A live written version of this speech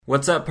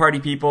What's up, party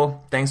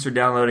people? Thanks for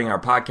downloading our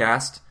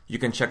podcast. You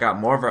can check out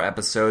more of our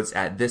episodes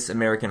at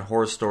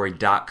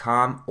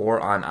thisamericanhorrorstory.com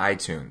or on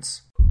iTunes.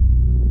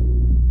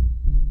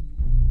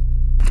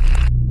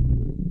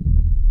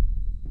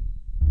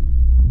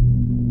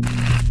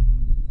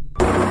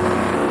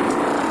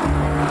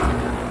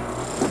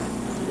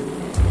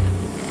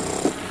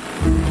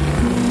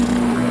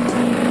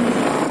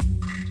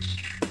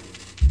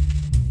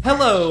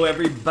 Hello,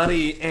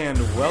 everybody, and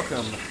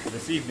welcome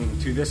this evening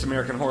to This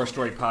American Horror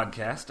Story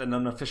podcast, an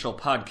unofficial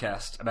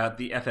podcast about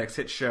the FX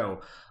hit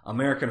show,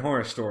 American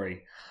Horror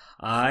Story.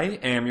 I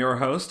am your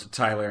host,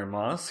 Tyler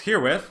Moss, here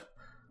with...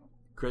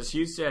 Chris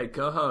Houston,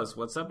 co-host.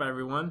 What's up,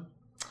 everyone?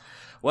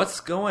 What's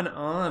going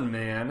on,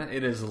 man?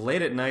 It is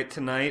late at night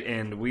tonight,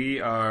 and we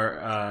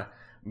are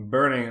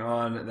burning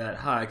on that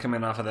high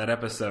coming off of that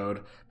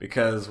episode,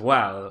 because,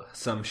 wow,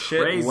 some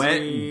shit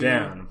went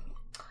down.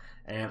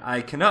 And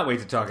I cannot wait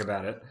to talk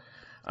about it.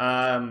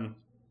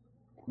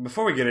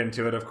 Before we get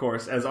into it, of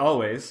course, as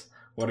always,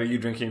 what are you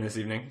drinking this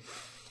evening?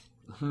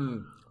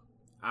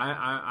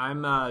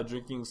 I'm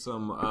drinking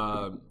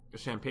some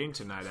champagne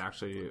tonight,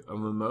 actually. A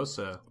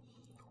mimosa.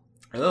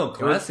 Oh,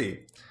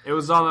 classy. It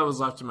was all that was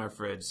left in my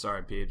fridge.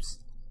 Sorry, peeps.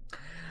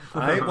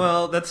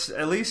 Well, that's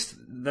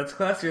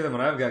classier than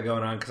what I've got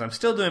going on, because I'm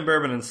still doing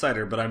bourbon and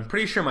cider, but I'm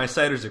pretty sure my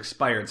cider's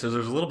expired, so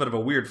there's a little bit of a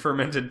weird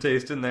fermented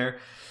taste in there.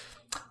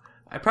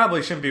 I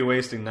probably shouldn't be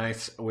wasting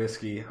nice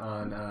whiskey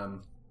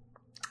on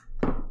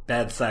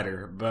bad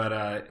cider,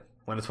 but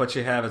when it's what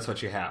you have, it's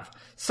what you have.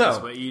 So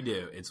it's what you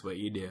do. It's what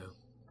you do.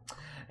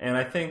 And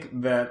I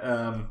think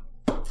that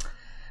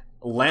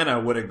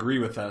Lana would agree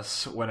with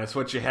us. When it's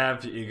what you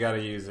have, you got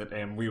to use it,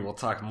 and we will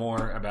talk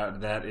more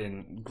about that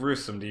in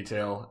gruesome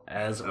detail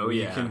as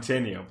we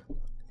continue.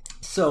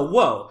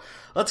 So,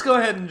 let's go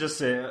ahead and just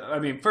say,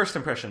 first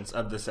impressions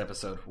of this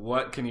episode.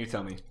 What can you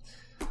tell me?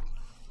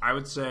 I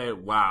would say,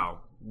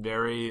 wow.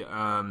 Very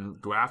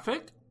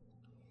graphic,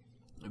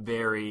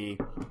 very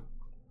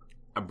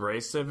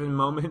abrasive in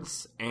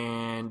moments,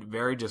 and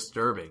very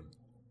disturbing.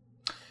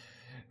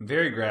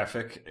 Very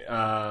graphic,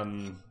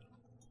 and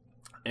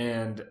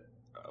I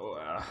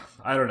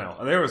don't know.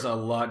 There was a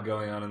lot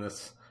going on in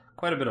this.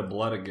 Quite a bit of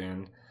blood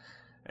again,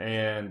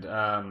 and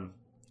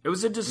it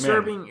was a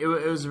disturbing. It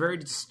was a very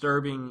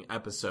disturbing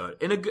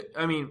episode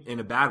in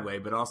a bad way,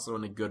 but also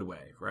in a good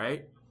way,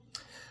 right?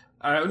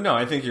 No,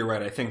 I think you're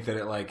right. I think that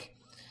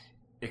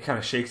it kind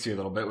of shakes you a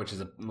little bit, which is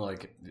it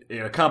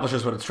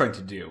accomplishes what it's trying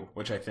to do,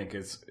 which I think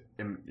is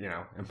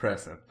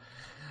impressive.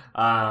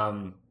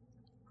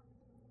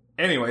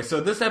 Anyway, so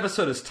this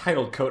episode is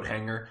titled Coat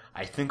Hanger.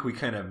 I think we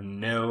kind of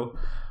know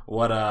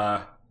what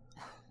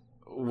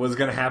was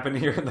going to happen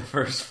here in the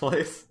first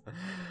place.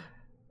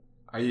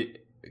 What are you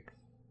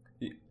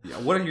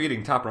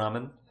eating? Top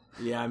ramen?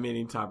 Yeah, I'm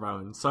eating top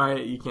ramen.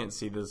 Sorry you can't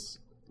see this,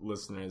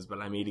 listeners, but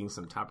I'm eating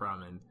some top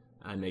ramen.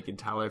 I'm making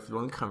Tyler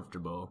feel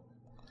uncomfortable.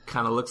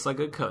 Kind of looks like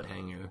a coat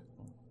hanger.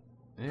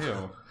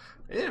 Ew.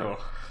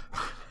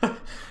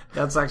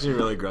 That's actually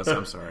really gross.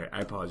 I'm sorry.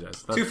 I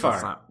apologize. Too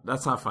far.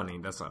 That's not funny.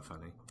 That's not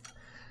funny.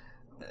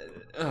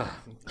 I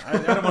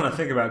don't want to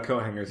think about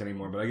coat hangers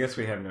anymore, but I guess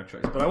we have no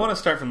choice. But I want to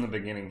start from the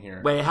beginning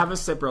here. Wait, have a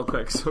sip real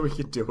quick so we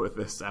can deal with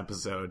this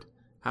episode.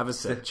 Have a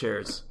sip.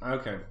 Cheers.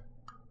 Okay.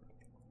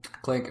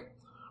 Clink.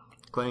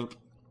 Clink.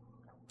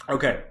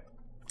 Okay.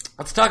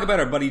 Let's talk about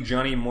our buddy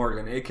Johnny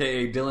Morgan,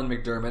 a.k.a. Dylan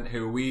McDermott,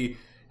 who we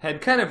had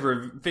kind of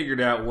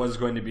figured out was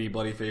going to be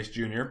Bloodyface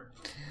Jr.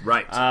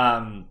 Right.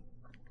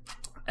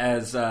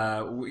 As,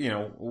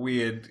 we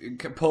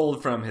had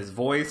pulled from his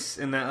voice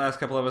in that last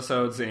couple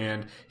episodes,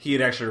 and he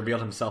had actually revealed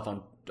himself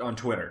on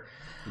Twitter.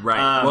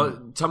 Right. Well,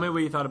 tell me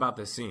what you thought about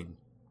this scene.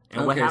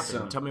 And what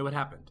happened. Tell me what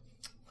happened.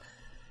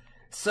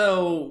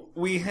 So,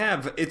 we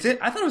have...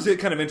 I thought it was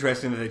kind of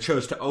interesting that they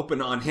chose to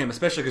open on him,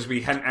 especially because we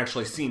hadn't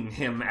actually seen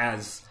him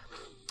as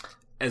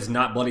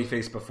not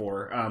Bloodyface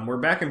before. We're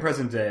back in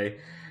present day,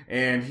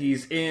 and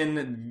he's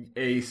in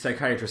a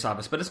psychiatrist's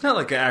office, but it's not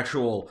like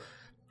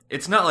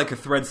it's not like a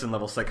Thredson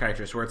level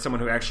psychiatrist where it's someone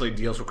who actually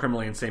deals with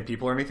criminally insane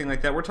people or anything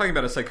like that. We're talking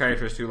about a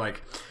psychiatrist who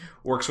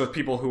works with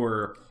people who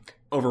are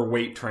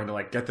overweight, trying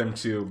to get them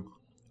to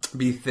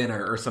be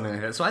thinner or something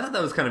like that. So I thought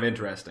that was kind of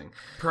interesting.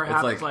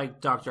 Perhaps like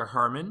Dr.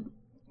 Harmon?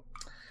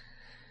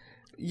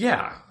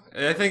 Yeah.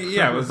 I think,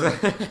 it was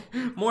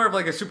more of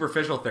a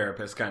superficial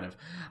therapist, kind of.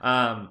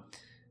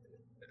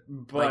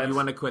 But you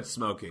want to quit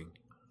smoking.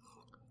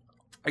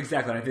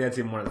 Exactly. And I think that's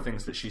even one of the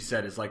things that she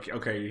said is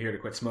okay, you're here to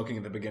quit smoking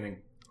at the beginning.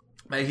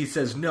 And he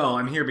says, no,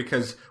 I'm here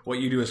because what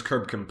you do is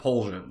curb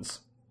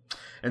compulsions.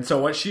 And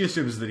so what she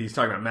assumes is that he's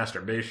talking about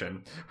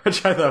masturbation,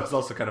 which I thought was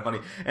also kind of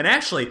funny. And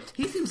actually,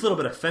 he seems a little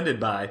bit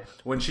offended by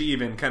when she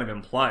even kind of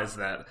implies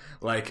that,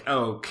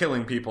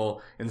 killing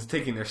people and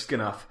taking their skin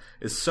off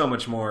is so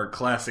much more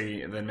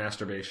classy than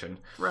masturbation.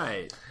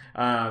 Right.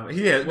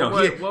 He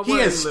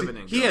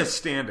has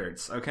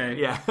standards, okay?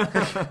 Yeah.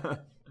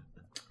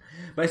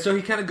 But so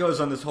he kind of goes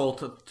on this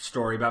whole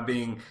story about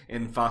being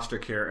in foster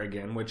care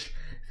again, which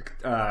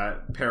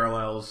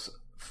parallels,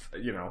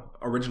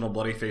 original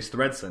Bloodyface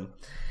Thredson.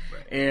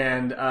 Right.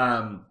 And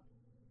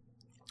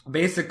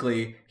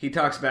basically, he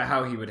talks about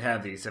how he would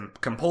have these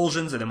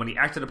compulsions, and then when he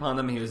acted upon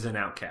them, he was an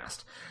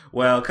outcast.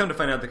 Well, come to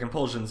find out, the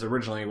compulsions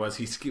originally was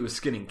he was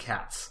skinning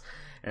cats.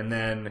 And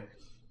then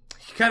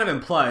he kind of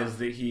implies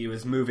that he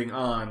was moving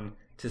on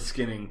to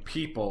skinning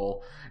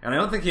people. And I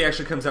don't think he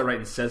actually comes out right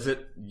and says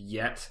it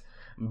yet,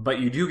 but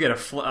you do get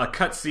a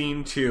cut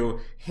scene to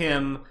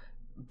him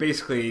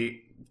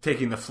basically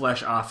taking the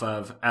flesh off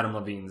of Adam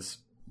Levine's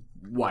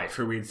wife,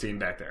 who we'd seen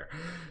back there.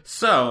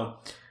 So,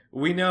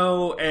 we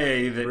know,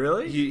 A, that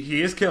Really?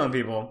 he is killing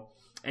people,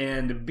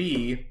 and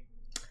B,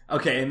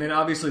 okay, and then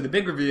obviously the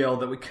big reveal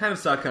that we kind of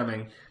saw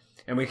coming,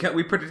 and we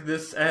predicted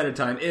this ahead of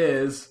time,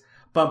 is,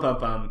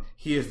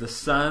 he is the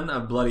son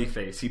of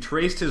Bloodyface. He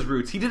traced his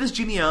roots. He did his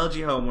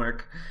genealogy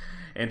homework,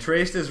 and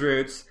traced his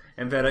roots,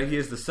 and found out he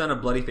is the son of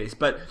Bloodyface.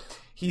 But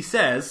he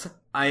says,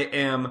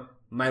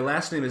 my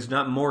last name is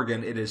not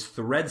Morgan, it is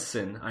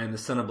Thredson. I am the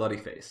son of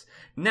Bloodyface.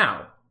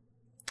 Now,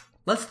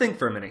 let's think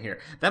for a minute here.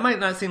 That might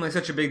not seem like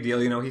such a big deal,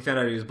 he found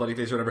out he was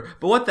Bloodyface or whatever.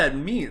 But what that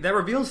means, that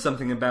reveals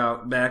something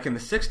about back in the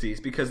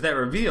 60s, because that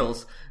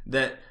reveals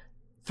that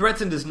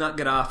Thredson does not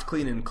get off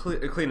clean and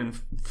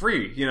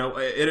free.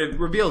 It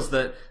reveals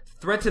that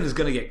Thredson is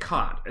going to get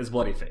caught as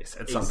Bloodyface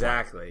at some point.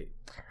 Exactly.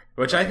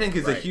 Which I think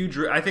is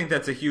I think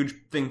that's a huge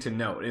thing to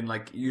note. And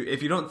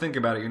if you don't think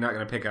about it, you're not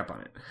going to pick up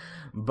on it.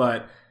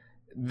 But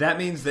that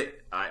means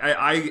that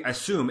I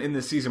assume in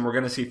this season we're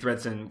going to see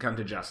Thredson come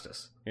to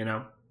justice,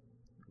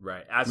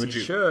 Right, as he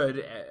should,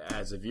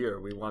 as a viewer,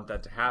 we want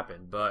that to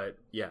happen. But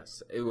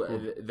yes,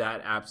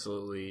 that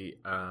absolutely,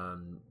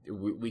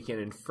 we can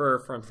infer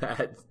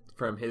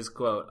from his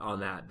quote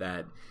on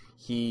that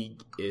he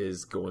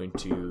is going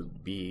to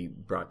be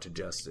brought to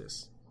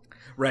justice.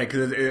 Right,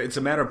 because it's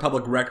a matter of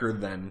public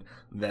record then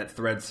that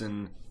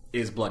Thredson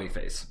is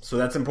Bloodyface. So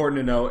that's important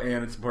to know,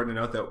 and it's important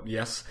to note that,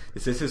 yes,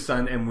 this is his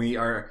son, and we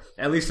are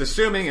at least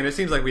assuming, and it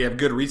seems like we have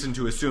good reason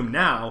to assume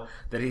now,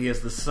 that he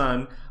is the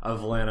son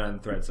of Lana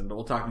and Thredson. But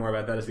we'll talk more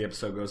about that as the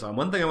episode goes on.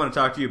 One thing I want to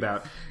talk to you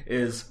about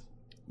is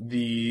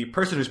the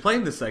person who's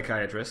playing the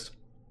psychiatrist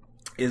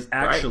is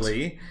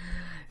actually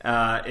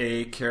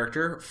a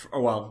character,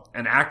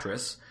 an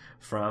actress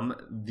from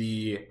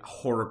the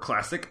horror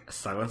classic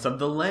Silence of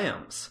the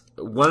Lambs.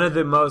 One of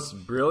the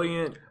most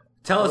brilliant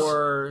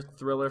horror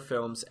thriller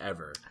films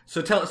ever.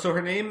 So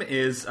her name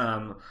is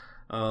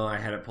I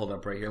had it pulled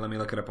up right here. Let me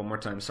look it up one more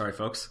time. Sorry,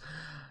 folks.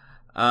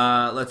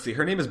 Let's see.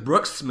 Her name is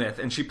Brooke Smith,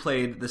 and she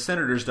played the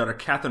senator's daughter,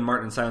 Catherine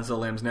Martin, in Silence of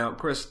the Lambs. Now,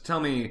 Chris,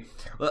 tell me.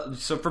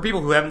 So, for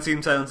people who haven't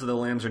seen Silence of the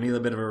Lambs or need a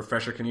bit of a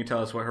refresher, can you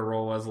tell us what her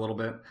role was a little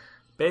bit?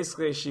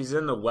 Basically, she's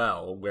in the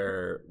well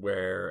where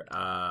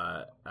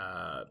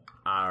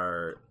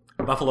our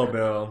Buffalo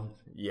Bill.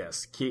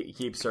 Yes,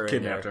 keeps her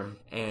kidnapped in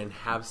there, and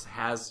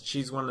has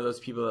she's one of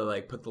those people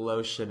that put the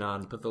lotion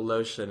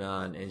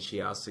on, and she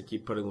has to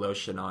keep putting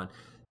lotion on.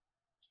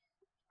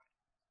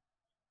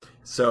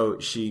 So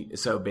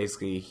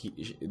basically,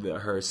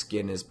 her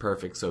skin is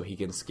perfect, so he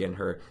can skin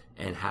her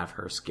and have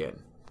her skin.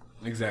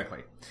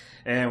 Exactly.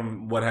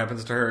 And what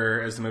happens to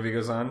her as the movie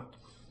goes on?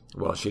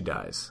 Well, she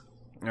dies.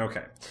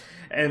 Okay.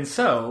 And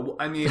so,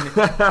 I mean,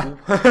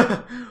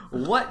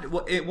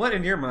 what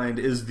in your mind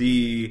is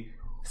the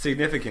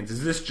significance?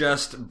 Is this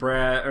just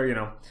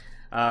Ryan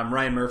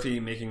Murphy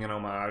making an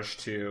homage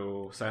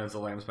to Silence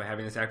of the Lambs by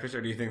having this actress,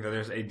 or do you think that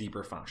there's a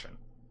deeper function?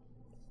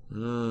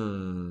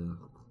 The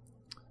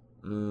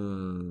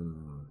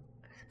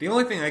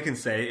only thing I can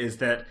say is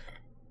that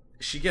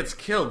she gets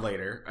killed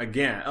later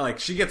again.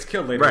 She gets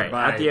killed later. Right.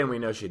 At the end, we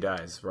know she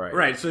dies. Right.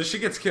 Right. So she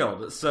gets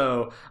killed.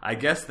 So I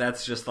guess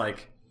that's just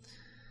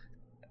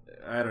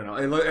I don't know.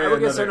 I would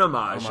guess an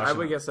homage. I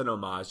would guess an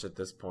homage at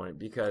this point,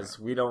 because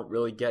we don't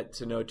really get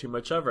to know too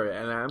much of her.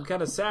 And I'm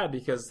kind of sad,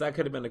 because that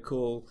could have been a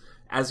cool,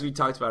 as we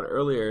talked about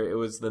earlier, it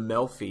was the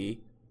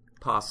Melfi,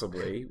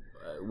 possibly,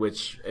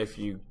 which if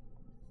you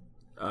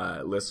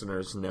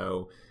listeners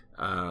know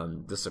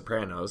The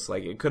Sopranos,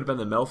 it could have been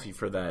the Melfi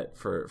for that,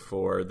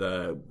 for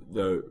the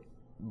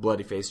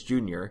Bloodyface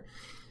Jr.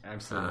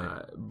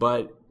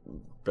 Absolutely.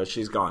 But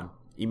she's gone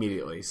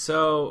immediately.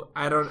 So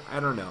I don't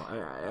know.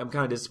 I'm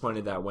kind of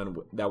disappointed that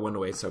went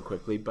away so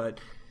quickly, but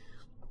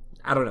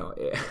I don't know.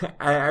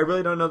 I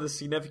really don't know the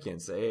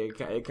significance. It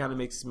kind of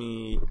makes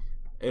me.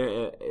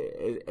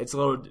 It's a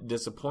little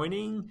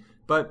disappointing,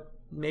 but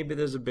maybe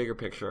there's a bigger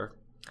picture.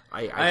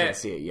 I can't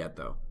see it yet,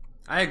 though.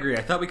 I agree.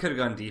 I thought we could have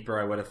gone deeper.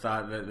 I would have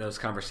thought that those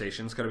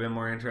conversations could have been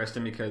more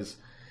interesting, because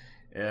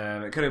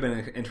it could have been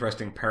an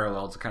interesting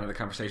parallel to kind of the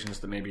conversations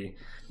that maybe.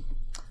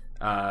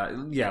 As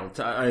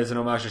an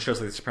homage to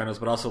shows like The Sopranos,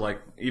 but also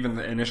even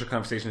the initial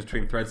conversations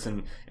between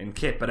Thredson and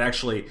Kit, but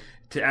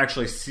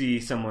to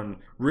see someone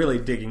really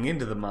digging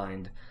into the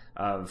mind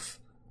of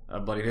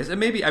Bloodyface.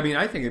 And maybe, I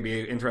think it'd be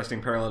an interesting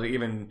parallel to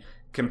even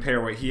compare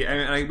what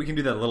we can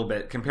do that a little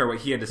bit, compare what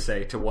he had to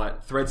say to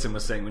what Thredson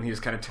was saying when he was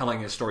kind of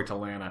telling his story to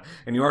Lana.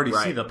 And you already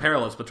see the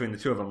parallels between the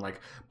two of them,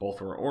 both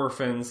were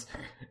orphans,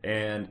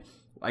 and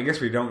I guess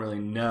we don't really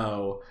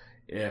know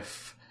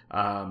if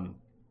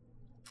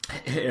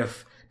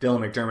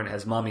Dylan McDermott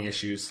has mommy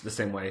issues the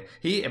same way.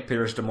 He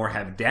appears to more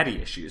have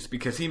daddy issues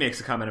because he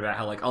makes a comment about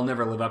how, like, I'll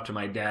never live up to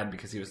my dad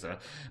because he was a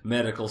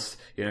medical,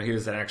 he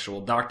was an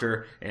actual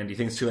doctor and he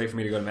thinks it's too late for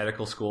me to go to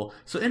medical school.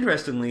 So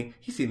interestingly,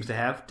 he seems to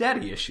have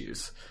daddy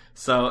issues.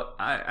 So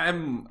I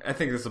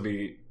think this will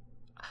be,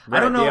 right, I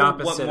don't know the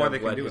opposite what more of they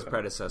can what do his with him.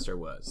 predecessor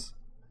was.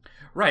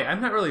 Right,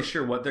 I'm not really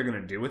sure what they're going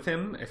to do with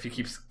him if he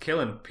keeps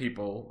killing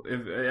people.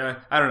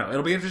 I don't know.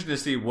 It'll be interesting to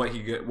see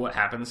what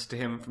happens to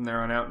him from there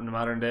on out in the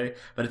modern day.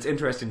 But it's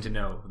interesting to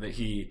know that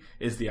he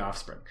is the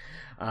offspring.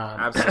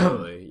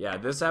 Absolutely, yeah.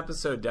 This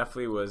episode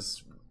definitely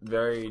was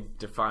very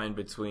defined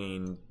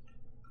between,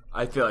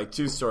 I feel like,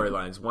 two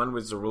storylines. One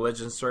was the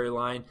religion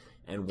storyline,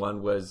 and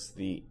one was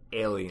the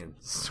alien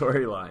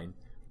storyline,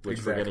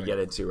 which we're going to get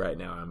into right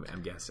now.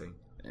 I'm guessing.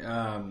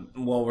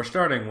 Well, we're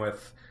starting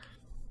with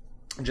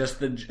just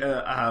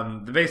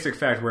the basic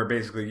fact where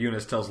basically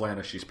Eunice tells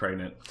Lana she's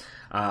pregnant.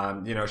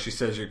 She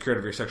says you're cured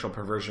of your sexual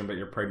perversion, but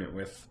you're pregnant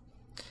with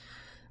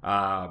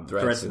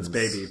Threadson's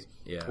baby.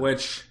 Yeah.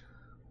 Which,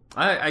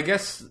 I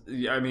guess,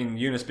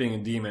 Eunice being a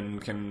demon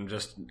can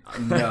just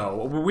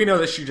know. We know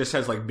that she just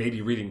has, like,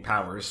 baby reading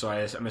powers, so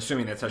I'm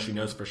assuming that's how she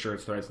knows for sure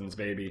it's Threadson's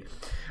baby.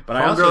 But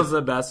Homegirl's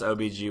the best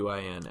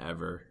OBGYN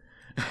ever.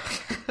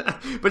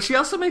 But she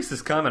also makes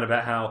this comment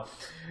about how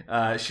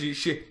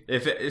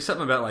if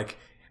something about, like,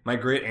 my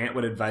great aunt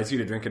would advise you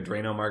to drink a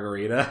Drano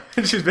margarita.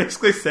 And she's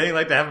basically saying,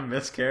 like, to have a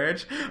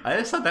miscarriage. I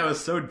just thought that was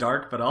so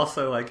dark, but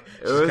also, like,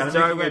 she's kind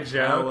of making a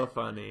joke. Hella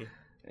funny.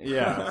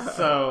 Yeah,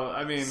 so,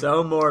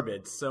 so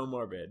morbid,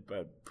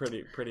 but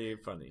pretty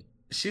funny.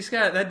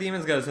 That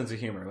demon's got a sense of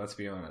humor, let's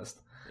be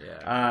honest.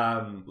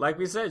 Yeah. Like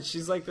we said,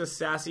 she's like the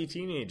sassy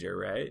teenager,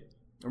 right?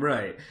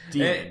 Right.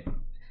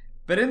 Demon.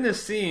 But in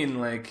this scene,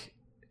 like,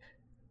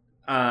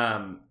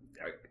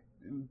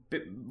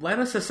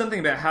 Lana says something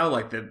about how,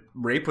 like, the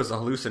rape was a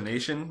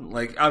hallucination.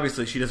 Like,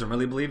 obviously she doesn't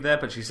really believe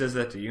that, but she says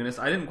that to Eunice.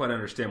 I didn't quite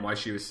understand why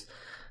she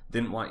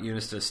didn't want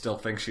Eunice to still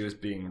think she was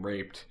being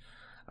raped.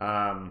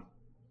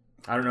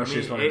 I don't know if she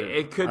just wanted to...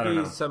 It could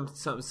be some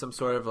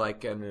sort of,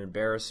 like, an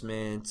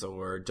embarrassment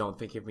or don't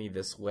think of me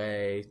this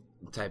way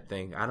type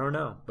thing. I don't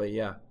know, but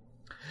yeah.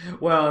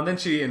 Well, and then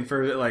she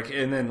inferred, like,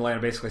 and then Lana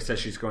basically says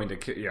she's going to,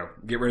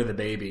 get rid of the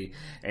baby.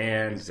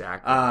 And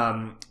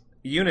exactly.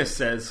 Eunice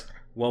says,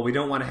 well, we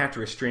don't want to have to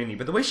restrain you.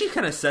 But the way she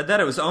kind of said that,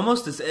 it was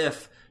almost as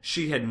if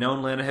she had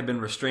known Lana had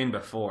been restrained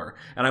before.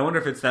 And I wonder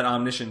if it's that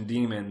omniscient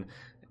demon.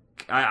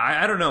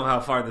 I don't know how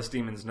far this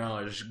demon's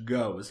knowledge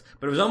goes,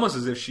 but it was almost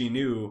as if she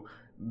knew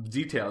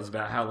details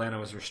about how Lana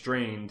was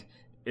restrained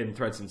in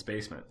Threadson's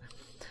basement.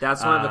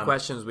 That's one of the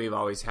questions we've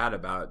always had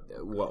about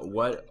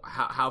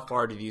how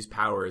far do these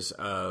powers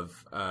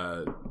of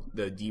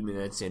the demon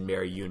that's in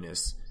Mary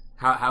Eunice,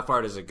 how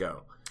far does it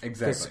go?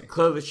 Exactly. Because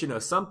clearly she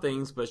knows some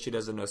things, but she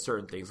doesn't know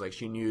certain things. Like,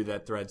 she knew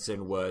that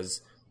Thredson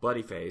was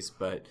Bloodyface,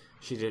 but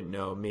she didn't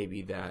know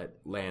maybe that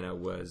Lana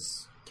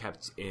was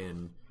kept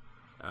in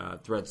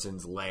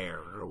Thredson's lair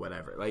or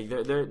whatever. Like,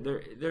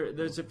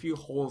 there's a few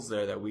holes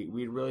there that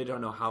we really don't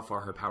know how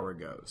far her power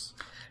goes.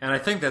 And I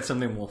think that's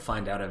something we'll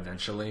find out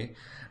eventually.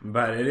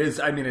 But it's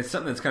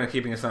something that's kind of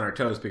keeping us on our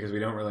toes because we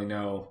don't really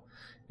know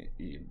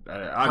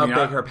how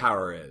big her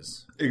power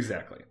is.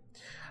 Exactly.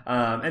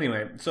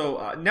 Anyway,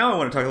 so now I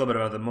want to talk a little bit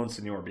about the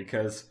Monsignor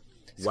because...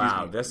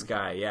 Wow, this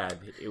guy, yeah.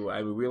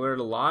 We learned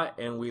a lot,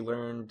 and we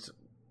learned,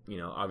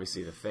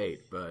 obviously the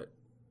fate, but...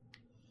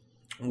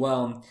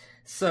 Well,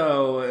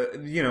 so,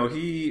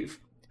 he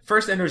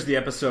first enters the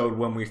episode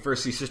when we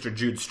first see Sister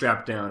Jude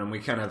strapped down, and we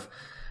kind of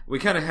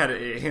had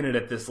hinted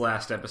at this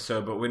last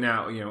episode, but we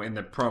now, in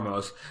the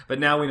promos, but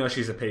now we know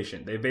she's a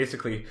patient. They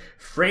basically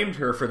framed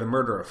her for the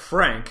murder of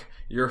Frank,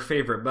 your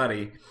favorite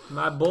buddy.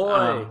 My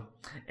boy.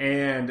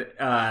 And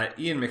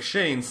Ian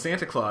McShane,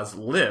 Santa Claus,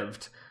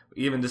 lived,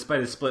 even despite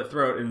his split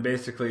throat, and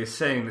basically is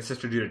saying that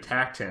Sister Jude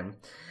attacked him.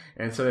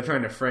 And so they're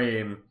trying to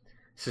frame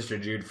Sister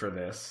Jude for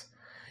this.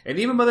 And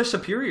even Mother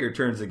Superior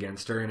turns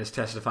against her and is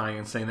testifying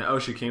and saying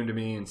that, she came to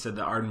me and said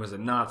that Arden was a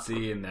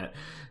Nazi and that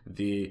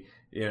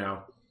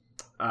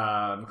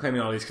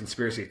claiming all these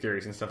conspiracy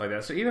theories and stuff like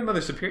that. So even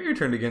Mother Superior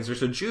turned against her.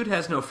 So Jude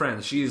has no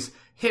friends. She's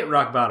hit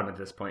rock bottom at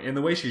this point. And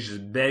the way she's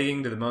just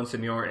begging to the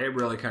Monsignor, it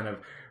really kind of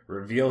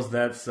reveals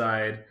that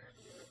side.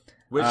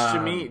 Which to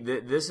me,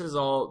 this is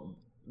all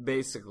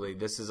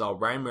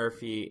Ryan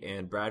Murphy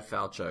and Brad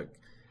Falchuk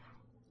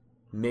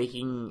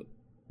making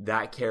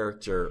that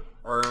character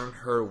earn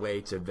her way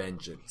to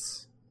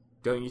vengeance.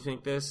 Don't you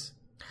think this?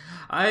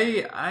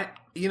 I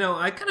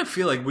kind of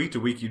feel like week to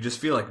week, you just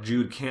feel like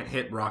Jude can't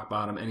hit rock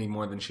bottom any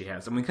more than she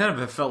has. And we kind of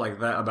have felt like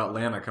that about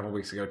Lana a couple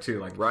weeks ago, too.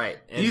 Like, right.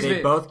 And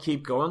they both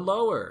keep going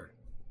lower.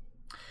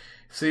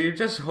 So you're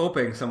just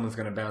hoping someone's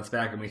going to bounce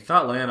back. And we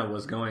thought Lana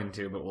was going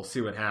to, but we'll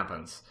see what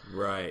happens.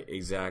 Right,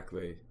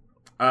 exactly.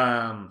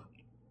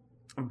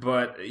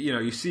 But,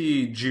 you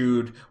see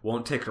Jude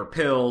won't take her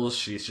pills.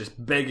 She's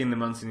just begging the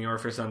Monsignor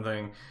for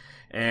something.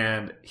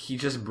 And he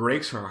just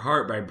breaks her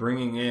heart by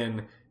bringing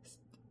in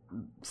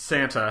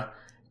Santa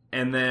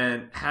and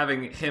then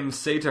having him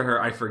say to her,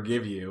 I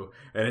forgive you.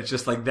 And it's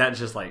just like, that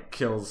just like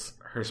kills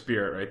her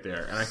spirit right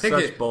there. And I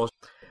think bullshit.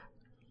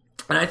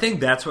 And I think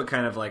that's what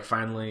kind of like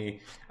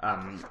finally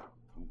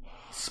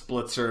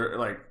splits her,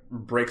 like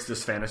breaks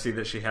this fantasy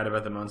that she had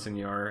about the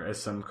Monsignor as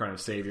some kind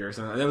of savior.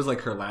 And that was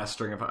like her last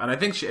string of, and I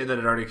think that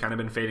had already kind of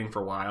been fading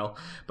for a while,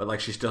 but like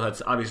she still had,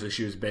 obviously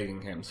she was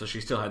begging him, so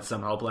she still had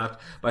some hope left.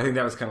 But I think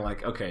that was kind of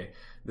like, okay,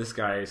 this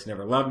guy's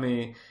never loved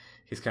me.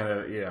 He's kind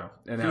of, you know,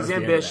 and he's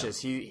ambitious.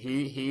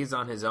 He's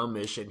on his own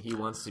mission. He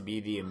wants to be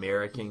the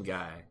American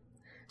guy.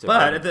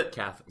 But at the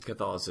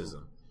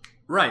Catholicism.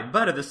 Right,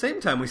 but at the same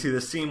time, we see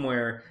this scene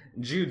where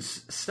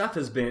Jude's stuff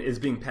is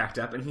being packed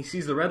up, and he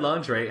sees the red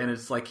lingerie, and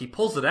it's like he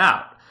pulls it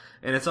out,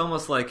 and it's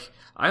almost like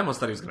I almost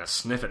thought he was going to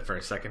sniff it for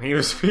a second. He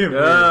was being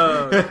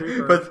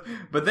weird,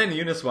 but then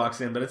Eunice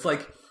walks in, but it's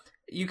like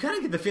you kind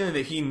of get the feeling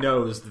that he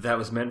knows that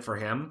was meant for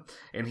him,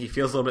 and he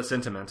feels a little bit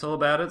sentimental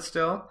about it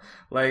still.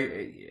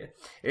 Like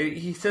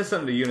he says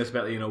something to Eunice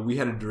about, you know, we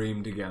had a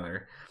dream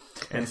together.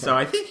 And so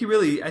I think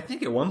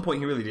at one point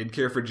he really did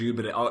care for Jude,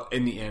 but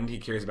in the end he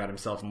cares about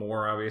himself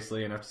more,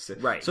 obviously, enough to say.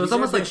 Right. So it's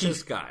almost like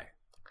he's guy.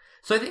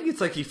 So I think it's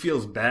like he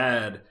feels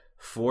bad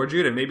for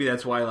Jude, and maybe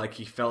that's why like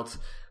he felt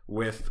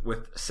with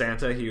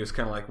Santa, he was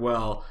kind of like,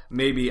 well,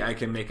 maybe I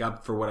can make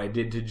up for what I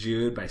did to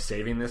Jude by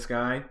saving this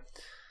guy.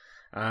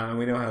 And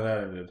we know how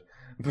that ended.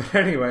 But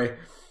anyway,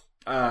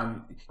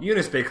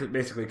 Eunice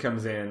basically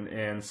comes in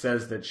and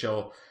says that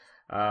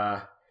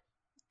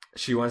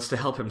she wants to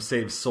help him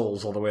save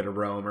souls all the way to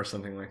Rome or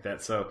something like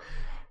that. So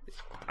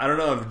I don't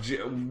know if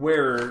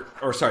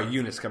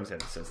Eunice comes in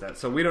and says that.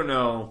 So we don't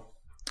know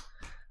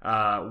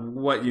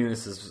what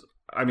Eunice is.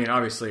 I mean,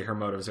 obviously her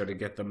motives are to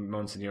get the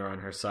Monsignor on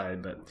her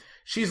side, but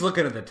she's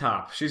looking at the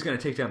top. She's going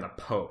to take down the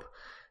Pope.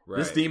 Right.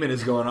 This demon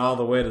is going all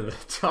the way to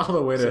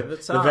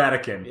the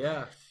Vatican.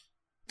 Yeah.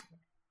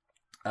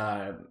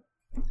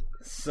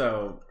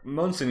 So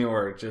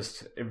Monsignor,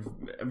 just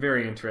a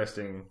very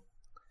interesting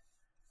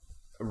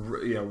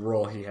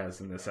role he has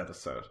in this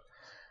episode.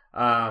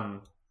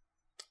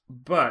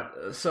 But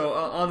so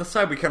on the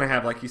side we kind of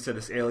have, like you said,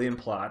 this alien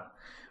plot.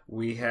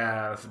 We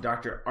have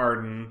Dr.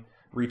 Arden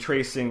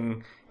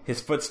retracing his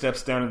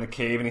footsteps down in the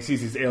cave, and he sees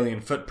these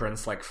alien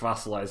footprints like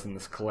fossilized in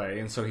this clay,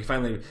 and so he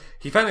finally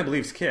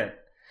believes Kit.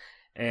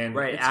 And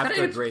right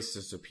after Grace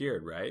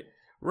disappeared, right?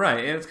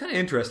 Right, and it's kind of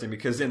interesting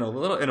because in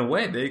a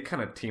way they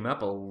kind of team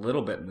up a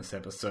little bit in this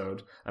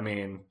episode. I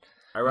mean,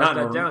 I wrote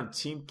that down.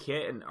 Team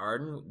Kit and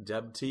Arden,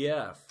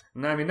 WTF.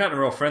 No, I mean, not in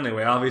a real friendly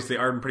way. Obviously,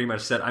 Arden pretty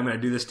much said, I'm going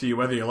to do this to you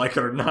whether you like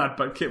it or not,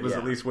 but Kit was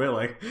at least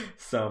willing.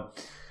 So,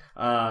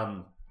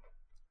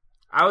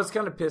 I was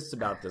kind of pissed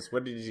about this.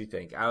 What did you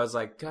think? I was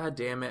like, God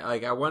damn it.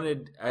 Like, I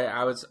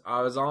was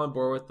all on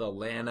board with the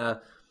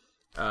Lana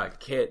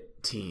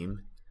Kit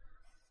team.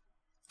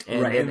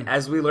 And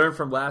as we learned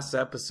from last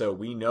episode,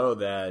 we know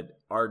that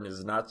Arden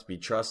is not to be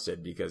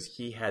trusted because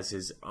he has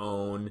his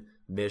own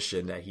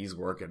mission that he's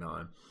working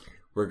on.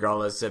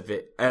 Regardless if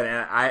it, and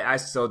I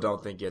still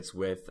don't think it's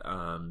with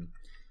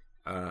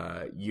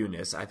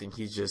Eunice. I think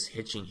he's just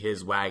hitching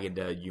his wagon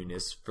to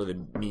Eunice for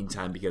the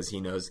meantime because he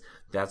knows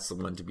that's the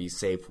one to be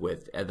safe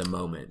with at the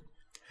moment.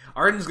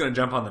 Arden's going to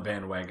jump on the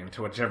bandwagon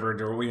to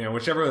whichever way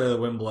the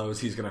wind blows.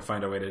 He's going to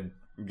find a way to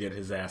get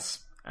his ass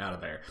out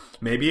of there.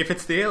 Maybe if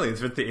it's the aliens,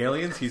 with the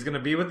aliens, he's going to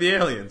be with the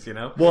aliens, you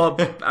know? Well,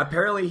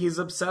 apparently he's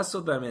obsessed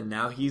with them, and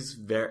now he's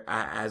very,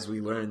 as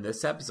we learn in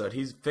this episode,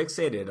 he's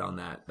fixated on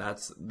that.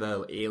 That's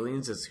the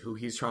aliens is who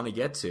he's trying to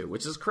get to,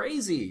 which is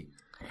crazy.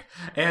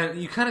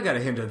 And you kind of got a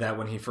hint of that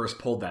when he first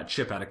pulled that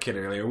chip out of Kit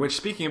earlier, which,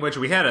 speaking of which,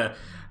 we had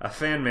a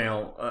fan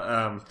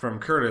mail from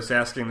Curtis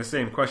asking the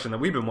same question that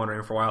we've been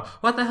wondering for a while.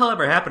 What the hell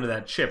ever happened to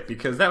that chip?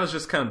 Because that was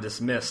just kind of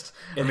dismissed.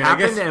 It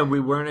happened, and we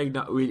weren't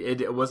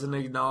it wasn't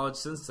acknowledged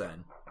since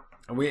then.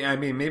 I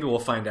mean, maybe we'll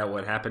find out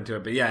what happened to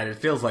it, but yeah, it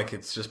feels like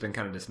it's just been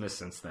kind of dismissed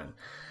since then.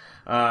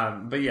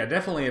 But yeah,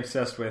 definitely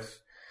obsessed with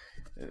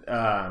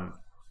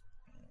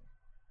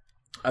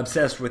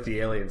the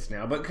aliens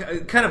now.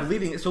 But kind of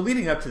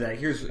leading up to that,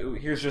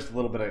 here's just a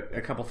little bit of a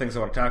couple things I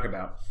want to talk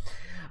about.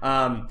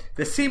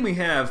 The scene we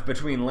have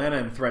between Lana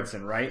and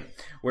Thredson, right,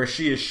 where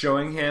she is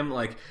showing him,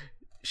 like,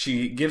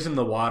 she gives him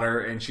the water,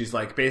 and she's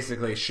like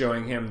basically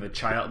showing him the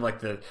child,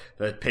 like the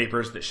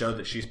papers that show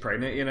that she's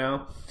pregnant, you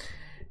know.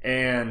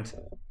 And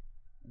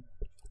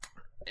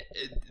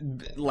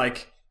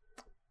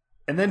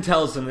then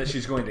tells him that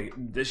she's going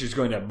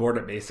to abort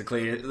it.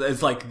 Basically,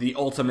 it's like the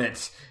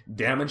ultimate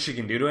damage she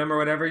can do to him, or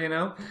whatever, you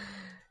know.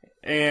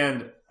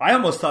 And I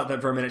almost thought that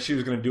for a minute she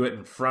was going to do it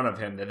in front of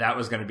him, that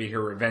was going to be her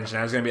revenge, and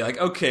I was going to be like,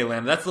 okay,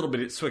 Lamb, that's a little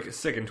bit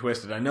sick and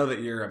twisted. I know that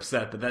you're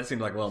upset, but that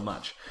seemed like a little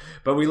much.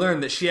 But we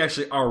learned that she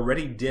actually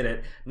already did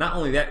it. Not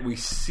only that, we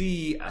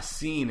see a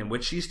scene in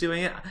which she's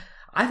doing it.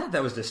 I thought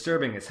that was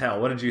disturbing as hell.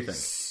 What did you think?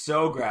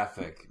 So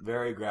graphic,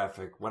 very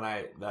graphic.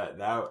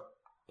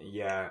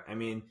 Yeah, I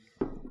mean,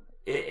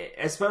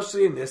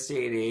 especially in this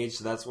day and age,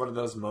 that's one of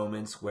those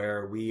moments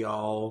where we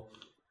all,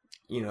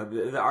 you know,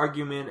 the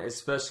argument,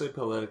 especially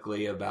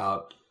politically,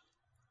 about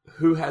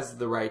who has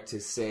the right to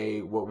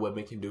say what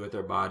women can do with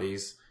their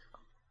bodies.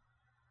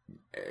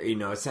 You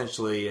know,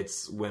 essentially,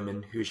 it's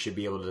women who should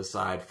be able to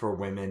decide for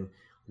women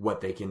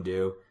what they can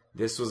do.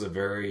 This was a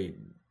very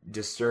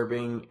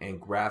disturbing and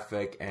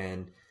graphic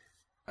and,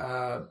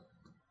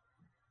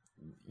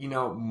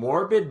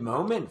 morbid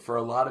moment for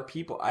a lot of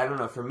people. I don't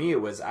know. For me,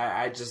 it was.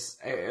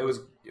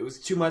 It was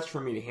too much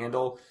for me to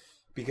handle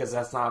because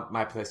that's not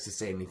my place to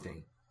say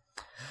anything.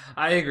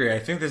 I agree. I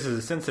think this is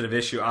a sensitive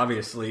issue,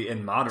 obviously,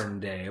 in modern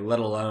day, let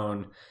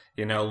alone,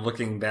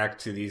 looking back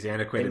to these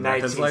antiquated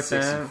methods like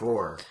that.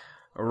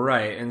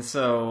 Right. And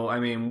so, I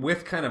mean,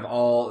 with kind of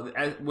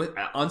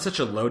on such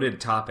a loaded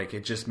topic,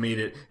 it just made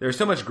it, there's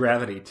so much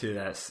gravity to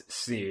that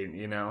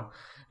scene,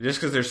 just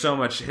because there's so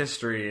much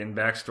history and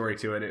backstory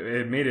to it,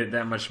 it made it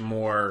that much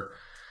more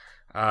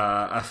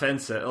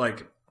offensive.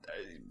 Like,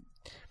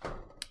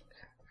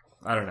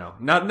 I don't know.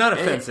 Not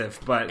offensive,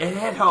 but it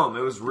hit home.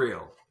 It was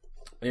real.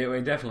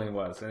 It definitely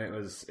was, and it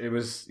was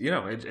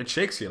it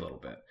shakes you a little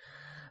bit.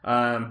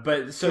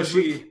 But so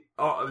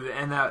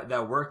and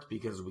that worked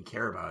because we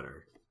care about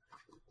her.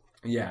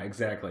 Yeah,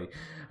 exactly.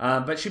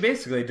 But she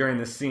basically during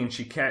this scene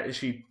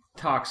she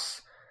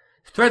talks.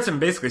 Threats him,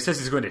 basically says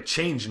he's going to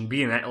change and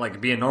be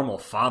a normal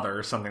father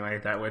or something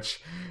like that.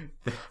 Which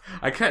that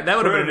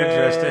would have been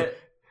interesting.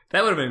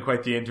 That would have been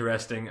quite the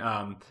interesting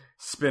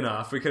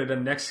spin-off. We could have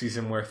done next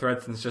season where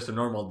Threatson's just a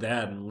normal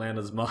dad and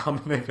Lana's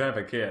mom and they have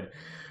a kid.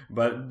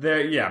 But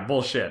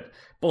bullshit.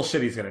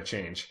 Bullshit he's going to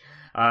change.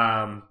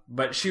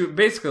 But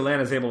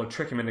Lana's able to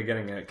trick him into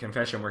getting a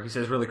confession where he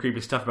says really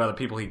creepy stuff about the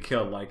people he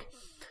killed, like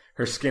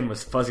her skin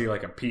was fuzzy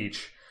like a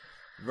peach.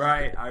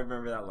 Right, I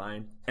remember that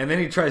line. And then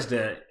he tries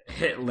to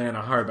hit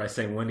Lana hard by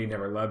saying Wendy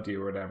never loved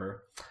you or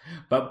whatever.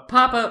 But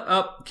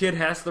Kid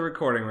has the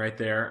recording right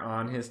there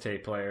on his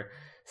tape player.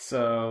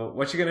 So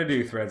what you gonna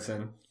do,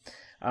 Thredson?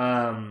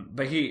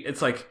 But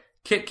it's like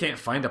Kit can't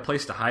find a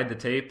place to hide the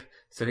tape,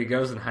 so he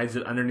goes and hides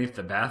it underneath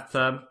the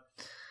bathtub.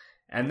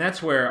 And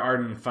that's where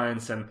Arden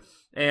finds him.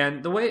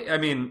 And the way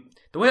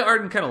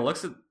Arden kind of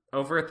looks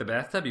over at the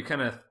bathtub, you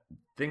kind of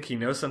think he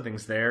knows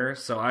something's there.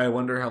 So I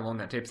wonder how long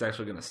that tape's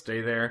actually going to stay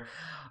there.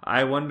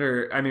 I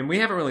wonder. I mean, we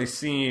haven't really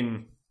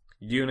seen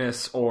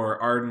Eunice or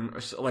Arden,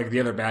 like the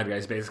other bad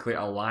guys, basically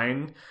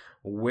align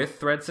with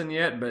Thredson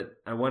yet. But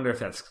I wonder if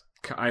that's.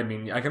 I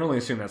mean, I can only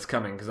assume that's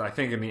coming because I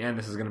think in the end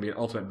this is going to be an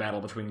ultimate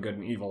battle between good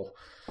and evil.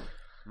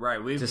 Right.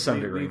 To some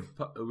degree,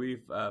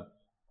 we've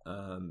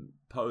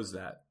posed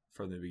that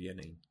from the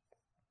beginning.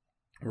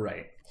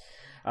 Right.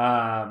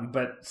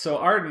 But so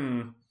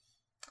Arden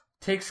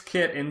takes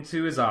Kit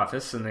into his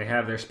office, and they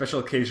have their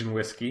special occasion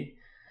whiskey.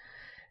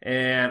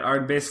 And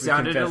Arden basically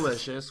sounded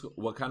confesses. Delicious.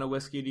 What kind of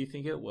whiskey do you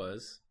think it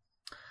was?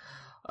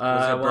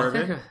 Was it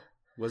bourbon?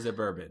 Was it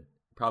bourbon?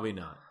 Probably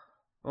not.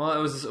 Well,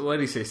 it was, what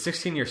did he say,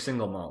 16-year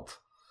single malt.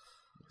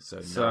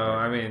 So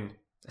I mean,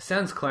 it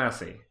sounds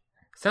classy.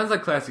 Sounds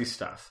like classy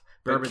stuff.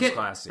 Bourbon's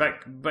classy.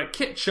 But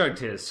Kit chugged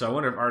his, so I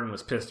wonder if Arden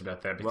was pissed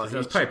about that. Because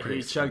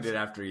he chugged it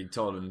after he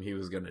told him he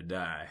was going to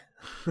die.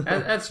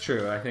 That's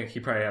true. I think he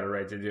probably had a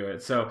right to do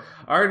it. So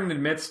Arden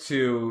admits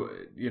to,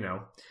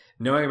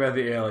 knowing about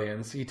the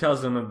aliens. He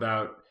tells them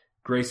about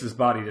Grace's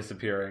body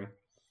disappearing.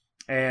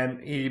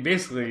 And he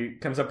basically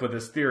comes up with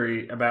this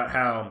theory about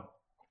how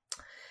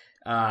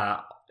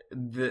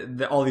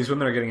all these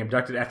women are getting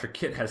abducted after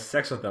Kit has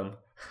sex with them.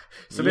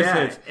 So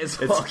basically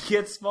it's all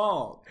Kit's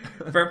fault.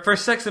 for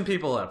sexing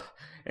people up.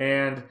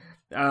 And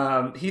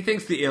he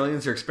thinks the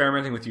aliens are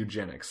experimenting with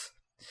eugenics.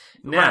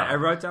 Now, right, I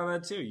wrote down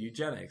that too.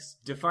 Eugenics.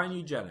 Define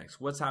eugenics.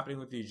 What's happening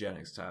with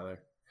eugenics, Tyler?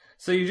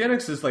 So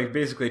eugenics is like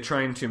basically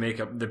trying to make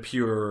up the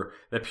pure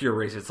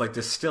race. It's like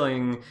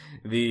distilling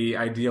the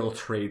ideal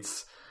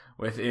traits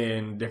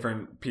within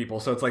different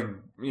people. So it's like,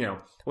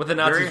 what the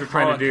Nazis were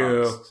trying to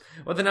do.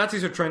 What the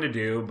Nazis were trying to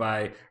do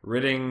by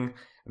ridding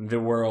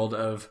the world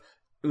of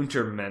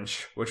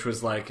Untermensch, which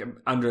was like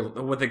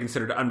what they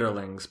considered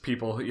underlings,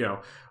 people,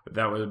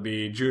 that would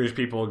be Jewish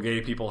people,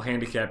 gay people,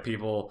 handicapped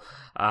people,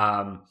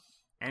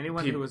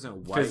 anyone who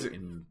wasn't white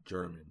and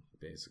German,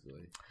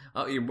 basically.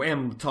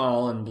 And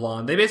tall and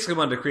blonde. They basically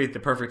wanted to create the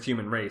perfect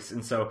human race.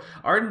 And so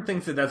Arden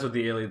thinks that that's what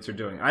the aliens are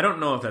doing. I don't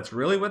know if that's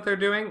really what they're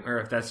doing or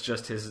if that's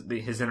just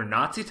his inner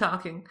Nazi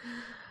talking.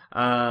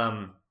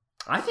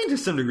 I think to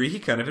some degree he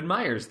kind of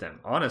admires them,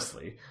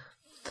 honestly.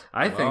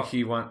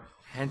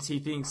 Hence he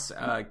thinks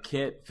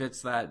Kit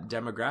fits that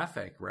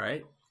demographic,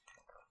 right?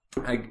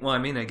 I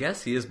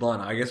guess he is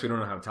blonde. I guess we don't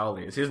know how tall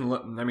he is. He doesn't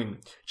look. I mean,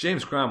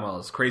 James Cromwell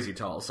is crazy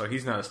tall, so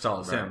he's not as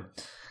tall as him.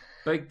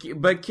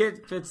 But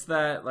Kit fits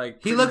that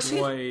he looks he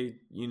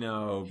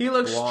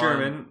looks blonde,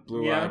 German,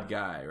 blue-eyed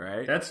guy,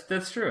 right?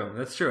 That's true.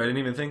 That's true. I didn't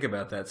even think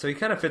about that. So he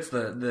kind of fits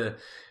the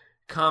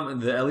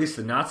at least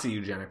the Nazi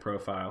eugenic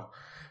profile.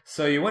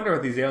 So you wonder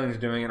what these aliens are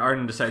doing, and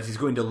Arden decides he's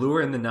going to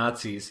lure in the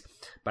Nazis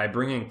by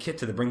bringing Kit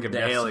to the brink of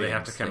death, so they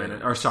have to come in.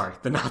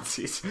 The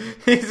Nazis.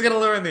 He's going to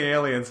lure in the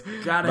aliens.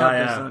 God help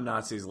there's no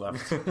Nazis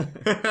left.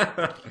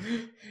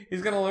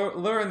 He's going to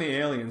lure in the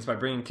aliens by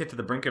bringing Kit to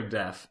the brink of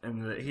death,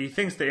 and he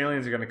thinks the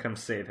aliens are going to come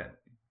save him.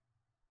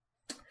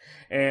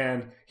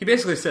 And he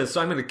basically says,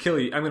 so I'm going to kill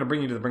you, I'm going to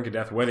bring you to the brink of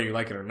death, whether you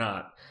like it or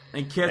not.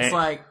 And Kit's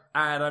like,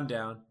 alright, I'm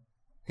down.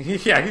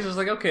 Yeah, he's just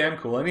like, okay, I'm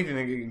cool. Anything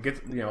that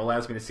gets,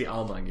 allows me to see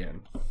Alma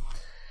again.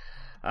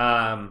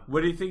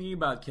 What are you thinking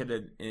about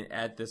Kid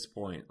at this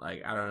point?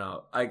 Like, I don't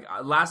know. Like,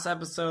 last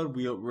episode,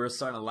 we were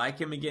starting to like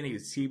him again. He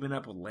was teaming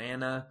up with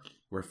Lana.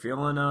 We're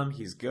feeling him.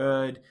 He's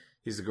good.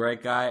 He's a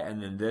great guy.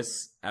 And then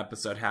this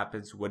episode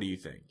happens. What do you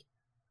think?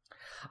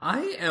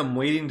 I am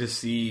waiting to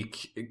see...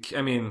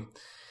 I mean,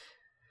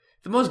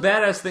 the most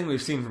badass thing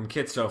we've seen from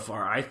Kit so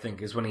far, I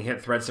think, is when he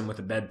hit Thredson with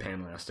a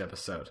bedpan last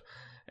episode.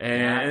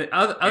 And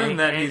other than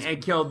that,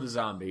 he's killed the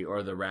zombie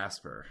or the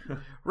rasper.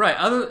 Right.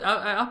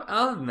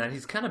 Other than that,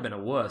 he's kind of been a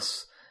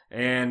wuss,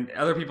 and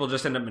other people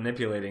just end up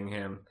manipulating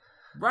him.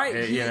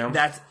 Right.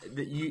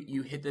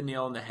 You hit the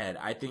nail on the head.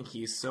 I think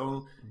he's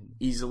so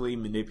easily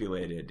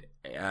manipulated.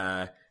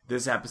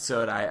 This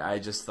episode, I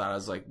just thought, I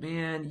was like,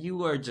 man,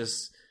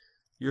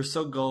 you're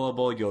so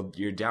gullible.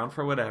 You're down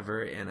for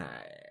whatever, and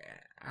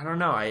I don't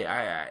know.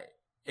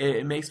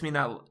 It makes me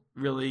not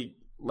really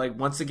like.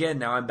 Once again,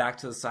 now I'm back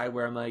to the side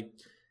where I'm like,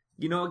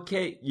 you know what,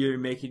 Kate? You're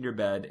making your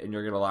bed and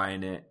you're gonna lie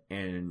in it,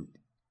 and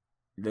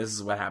this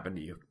is what happened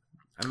to you.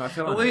 I'm not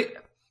feeling it.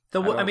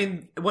 I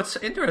mean, what's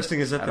interesting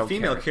is that the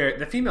female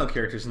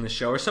characters in the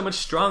show are so much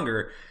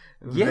stronger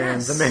than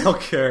the male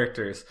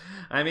characters.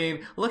 I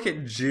mean, look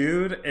at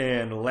Jude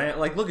and Lana.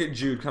 Like, look at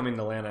Jude coming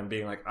to Lana and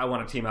being like, "I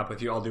want to team up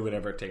with you. I'll do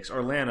whatever it takes."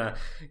 Or Lana,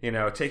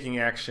 taking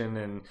action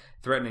and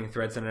threatening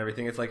Thredson and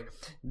everything. It's like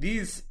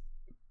these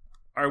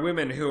are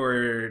women who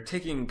are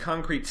taking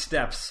concrete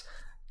steps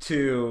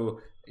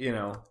to,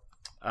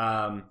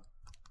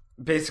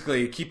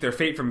 basically keep their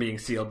fate from being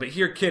sealed. But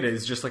here Kid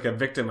is just like a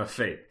victim of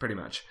fate, pretty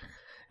much.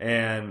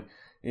 And,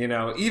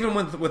 even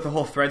with the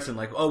whole Thredson,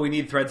 like, oh, we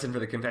need Thredson for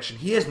the confession.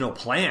 He has no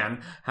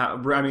plan.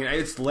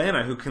 It's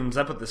Lana who comes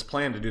up with this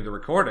plan to do the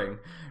recording,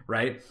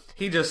 right?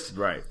 He just...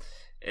 Right.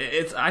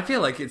 I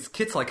feel like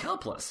Kit's like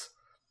helpless.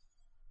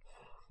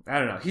 I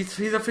don't know. He's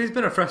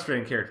been a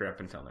frustrating character up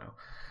until now.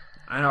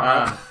 I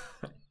know.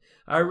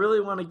 I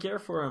really want to care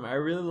for him. I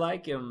really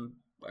like him.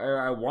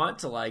 I want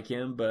to like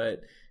him,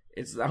 but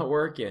it's not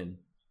working.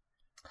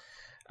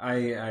 I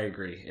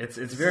agree. It's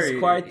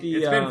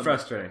been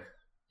frustrating.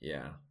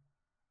 Yeah.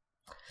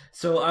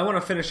 So I want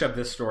to finish up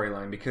this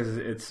storyline because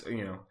it's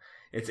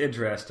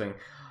interesting.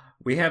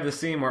 We have the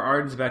scene where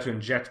Arden's about to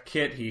inject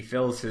Kit. He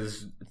fills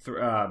his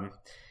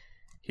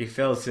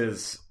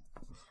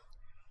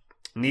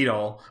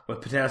needle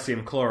with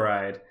potassium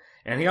chloride.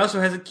 And he also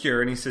has a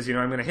cure, and he says,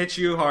 I'm going to hit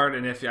you hard,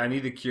 and if I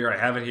need the cure, I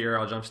have it here.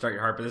 I'll jumpstart your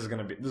heart, but this is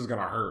going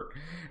to hurt.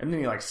 And then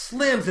he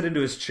slams it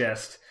into his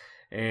chest,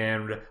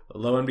 and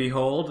lo and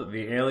behold,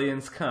 the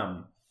aliens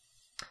come.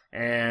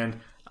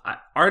 And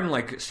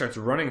Arden starts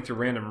running through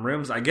random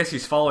rooms. I guess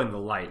he's following the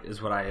light, is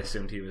what I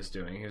assumed he was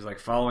doing. He was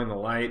following the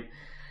light,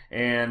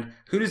 and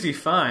who does he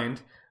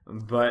find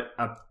but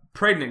a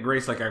pregnant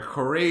Grace, like a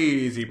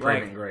crazy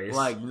pregnant Grace,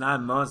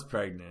 9 months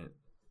pregnant.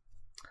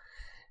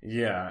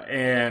 Yeah,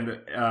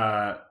 and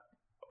I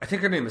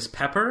think her name is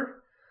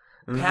Pepper.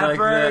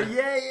 Pepper,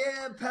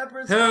 yeah,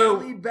 Pepper's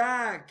finally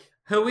back.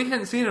 Who we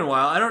hadn't seen in a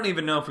while. I don't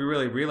even know if we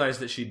really realized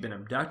that she'd been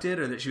abducted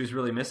or that she was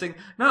really missing.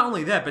 Not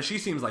only that, but she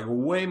seems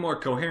way more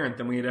coherent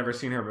than we had ever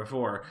seen her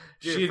before.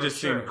 She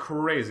just seemed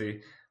crazy.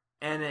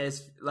 And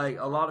it's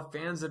a lot of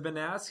fans have been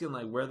asking,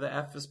 where the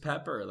F is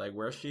Pepper?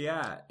 Where's she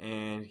at?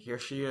 And here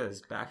she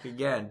is, back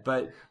again.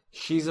 But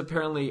she's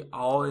apparently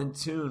all in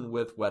tune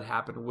with what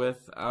happened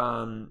with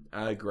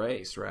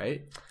Grace,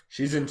 right?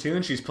 She's in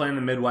tune. She's playing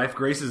the midwife.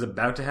 Grace is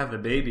about to have the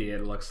baby,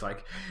 it looks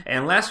like.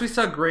 And last we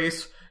saw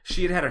Grace,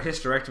 she had her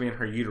hysterectomy and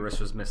her uterus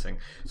was missing.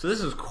 So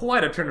this is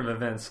quite a turn of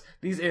events.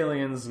 These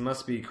aliens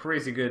must be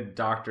crazy good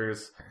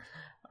doctors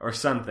or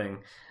something.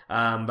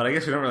 But I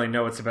guess we don't really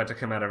know what's about to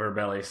come out of her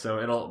belly, so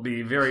it'll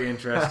be very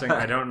interesting.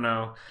 I don't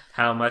know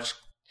how much...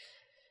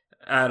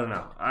 I don't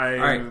know. All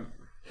right,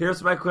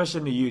 here's my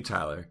question to you,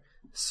 Tyler.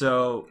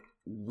 So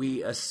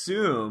we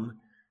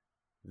assume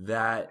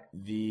that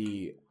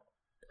the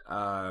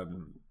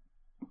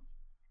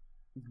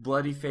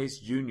Bloody Face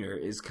Jr.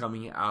 is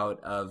coming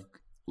out of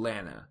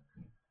Lana.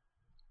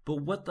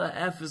 But what the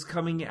F is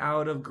coming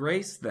out of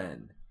Grace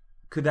then?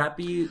 Could that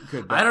be...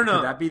 I don't know.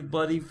 Could that be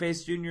Bloody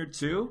Face Jr.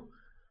 too?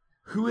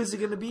 Who is it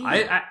going to be?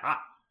 I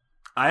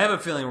have a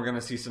feeling we're going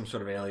to see some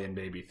sort of alien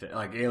baby thing,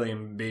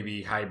 alien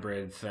baby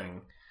hybrid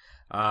thing.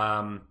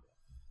 And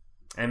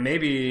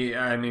maybe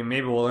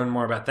we'll learn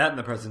more about that in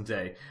the present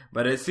day.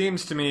 But it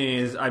seems to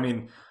me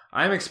I'm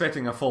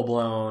expecting a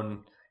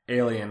full-blown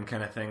alien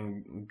kind of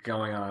thing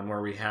going on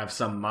where we have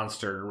some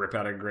monster rip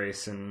out of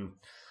Grace and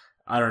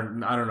I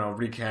don't know,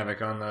 wreak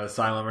havoc on the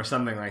asylum or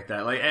something like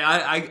that.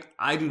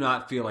 I do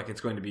not feel like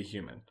it's going to be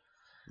human.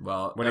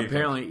 Well,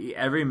 apparently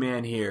every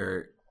man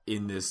here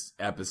in this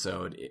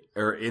episode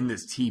or in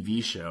this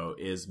TV show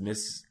is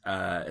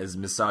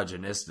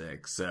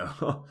misogynistic,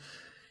 so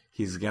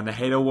he's gonna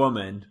hate a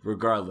woman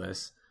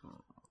regardless.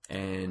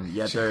 And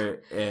yet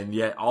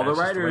all the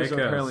writers are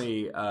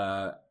apparently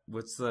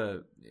would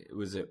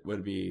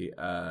it be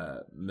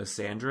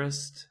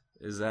misandrist?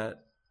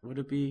 Would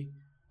it be?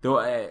 Though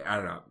I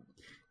don't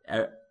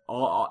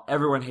know.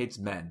 Everyone hates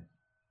men.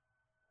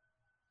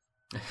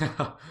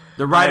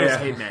 The writers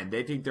hate men.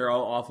 They think they're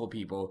all awful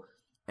people.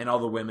 and all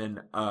the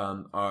women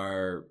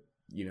are,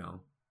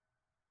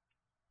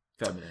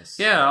 feminists.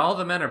 Yeah, all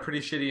the men are pretty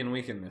shitty and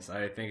weak in this.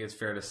 I think it's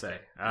fair to say.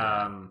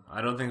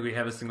 I don't think we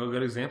have a single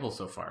good example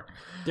so far.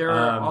 There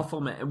are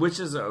awful men, which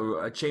is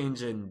a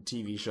change in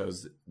TV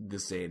shows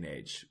this day and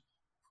age,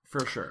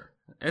 for sure.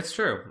 It's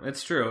true.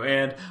 It's true.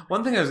 And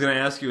one thing I was going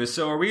to ask you is,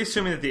 so are we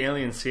assuming that the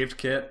aliens saved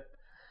Kit?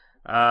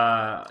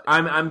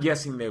 I'm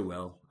guessing they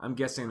will.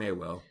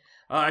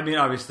 I mean,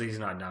 obviously he's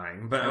not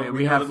dying, but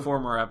we have 4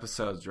 more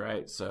episodes,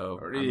 right? So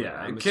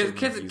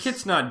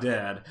Kit's not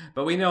dead,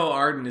 but we know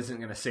Arden isn't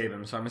going to save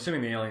him, so I'm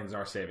assuming the aliens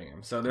are saving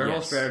him. So their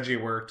whole strategy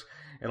worked.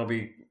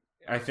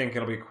 I think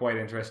it'll be quite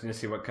interesting to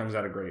see what comes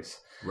out of Grace.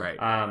 Right.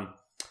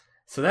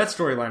 So that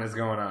storyline is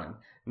going on.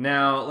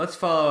 Now let's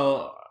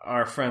follow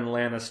our friend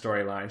Lana's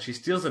storyline. She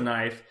steals a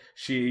knife.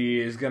 She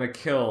is going to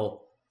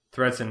kill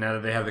Thredson now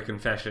that they have the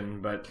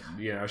confession, but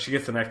she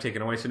gets the knife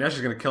taken away. So now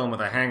she's going to kill him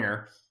with a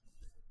hanger.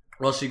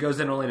 Well, she goes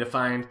in only to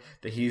find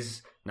that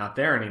he's not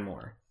there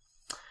anymore.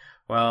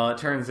 Well, it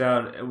turns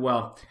out,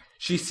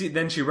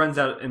 then she runs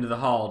out into the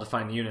hall to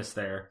find Eunice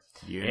there.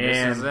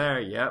 Eunice is there,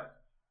 yep.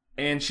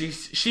 And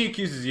she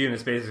accuses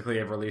Eunice basically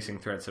of releasing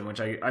Thredson,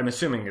 which I'm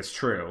assuming is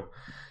true.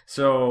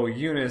 So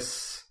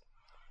Eunice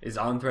is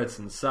on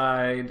Thredson's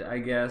side, I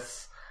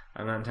guess.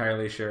 I'm not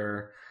entirely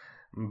sure.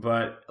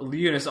 But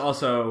Eunice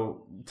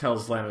also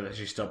tells Lana that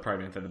she's still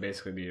pregnant, that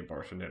basically the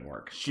abortion didn't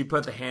work. She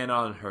put the hand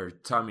on her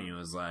tummy and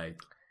was like...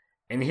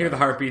 And you hear the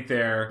heartbeat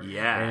there.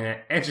 Yeah.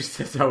 And she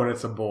says, oh, and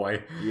it's a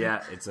boy.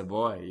 Yeah, it's a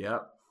boy,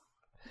 yep.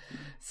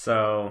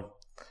 So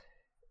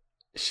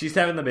she's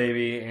having the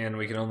baby, and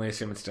we can only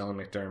assume it's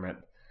Dylan McDermott.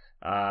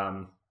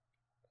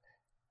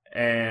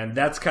 And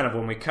that's kind of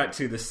when we cut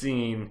to the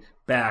scene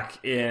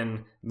back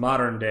in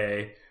modern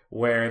day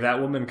where that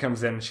woman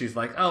comes in and she's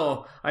like,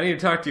 oh, I need to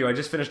talk to you. I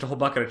just finished a whole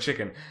bucket of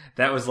chicken.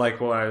 That was like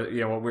what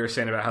we were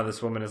saying about how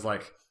this woman is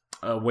like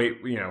a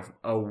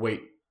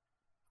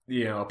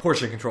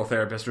portion control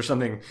therapist or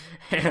something.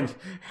 And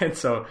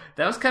so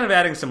that was kind of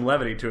adding some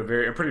levity to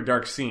a pretty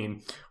dark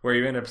scene where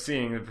you end up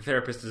seeing that the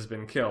therapist has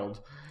been killed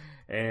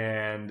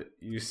and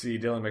you see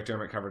Dylan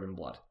McDermott covered in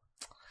blood.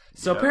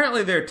 So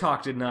apparently their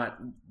talk did not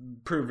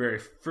prove very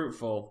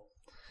fruitful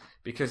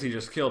because he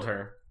just killed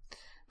her.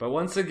 But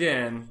once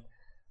again,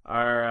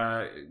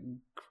 our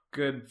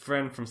good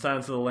friend from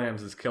Silence of the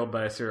Lambs is killed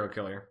by a serial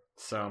killer.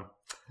 So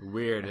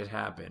weird, it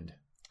happened.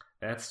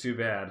 That's too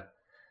bad.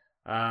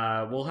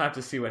 We'll have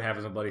to see what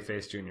happens with Bloody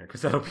Face Jr.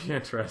 because that'll be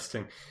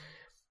interesting.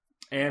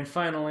 And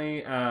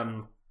finally,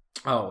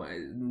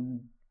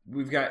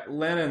 we've got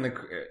Lana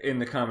in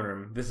the common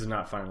room. This is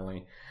not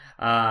finally,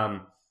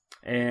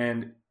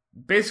 and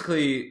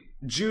basically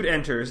Jude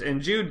enters,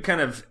 and Jude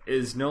kind of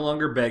is no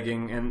longer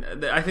begging,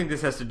 and I think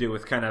this has to do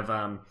with kind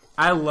of.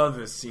 I love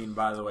this scene,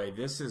 by the way.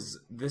 This is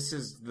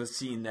the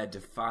scene that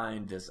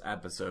defined this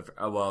episode.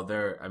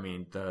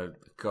 The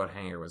coat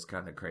hanger was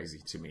kind of crazy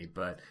to me,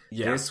 but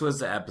this was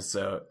the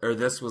episode, or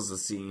this was the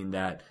scene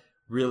that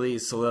really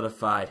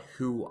solidified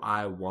who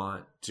I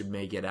want to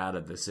make it out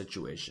of the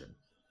situation.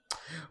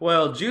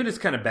 Well, Jude is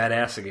kind of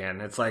badass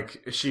again. It's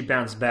like she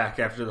bounced back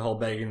after the whole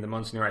begging the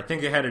Monsignor. I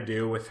think it had to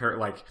do with her,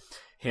 like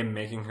him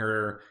making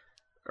her,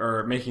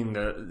 or making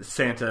the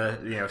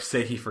Santa,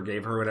 say he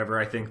forgave her or whatever.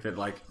 I think that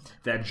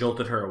that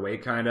jolted her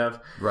awake, kind of.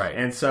 Right.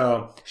 And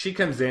so she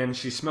comes in.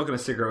 She's smoking a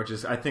cigarette, which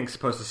is I think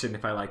supposed to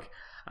signify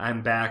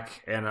I'm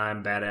back and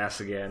I'm badass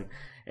again.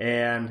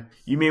 And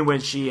you mean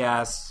when she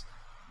asked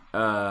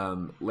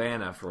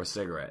Lana for a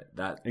cigarette?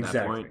 That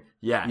point?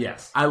 Yeah.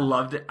 Yes. I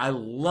loved it. I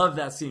love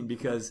that scene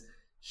because.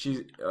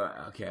 She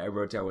okay. I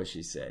wrote down what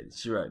she said.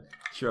 She wrote,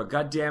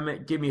 "God damn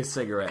it, give me a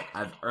cigarette.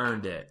 I've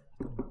earned it."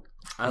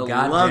 I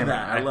love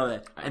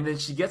that. And then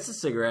she gets the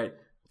cigarette,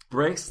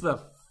 breaks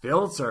the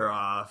filter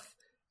off,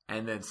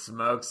 and then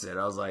smokes it.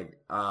 I was like,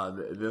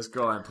 "This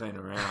girl ain't playing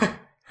around."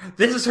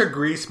 This is her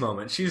Grease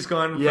moment. She's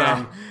gone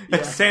from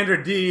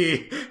Sandra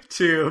D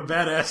to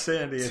Badass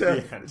Sandy at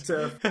the end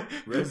to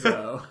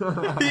Rizzo.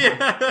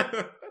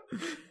 Yeah.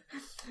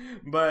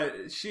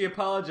 But she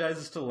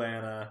apologizes to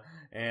Lana.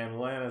 And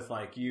Lana's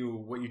like,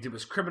 what you did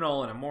was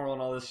criminal and immoral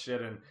and all this shit.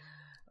 And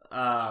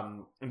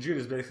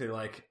Judah's basically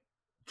like,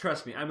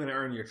 trust me, I'm going to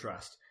earn your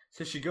trust.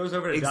 So she goes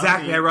over to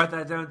Exactly, Dominique. I wrote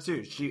that down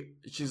too.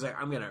 She's like,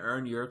 I'm going to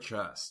earn your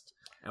trust.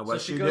 And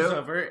what she goes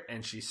over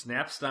and she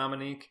snaps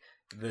Dominique,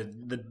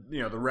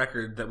 the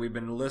record that we've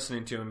been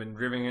listening to and been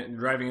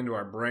driving into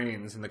our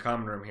brains in the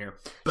common room here.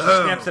 Boom.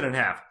 She snaps it in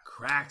half.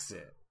 Cracks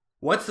it.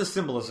 What's the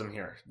symbolism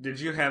here? Did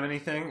you have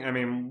anything? I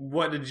mean,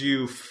 what did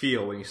you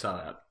feel when you saw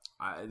that?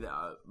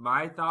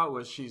 My thought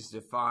was she's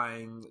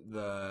defying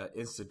the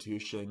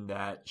institution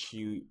that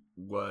she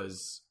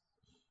was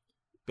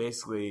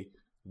basically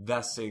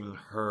vesting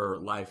her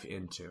life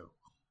into.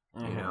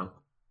 Mm-hmm.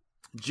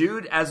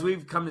 Jude, as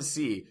we've come to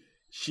see,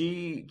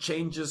 she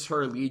changes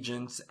her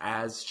allegiance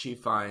as she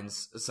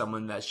finds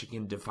someone that she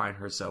can define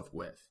herself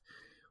with,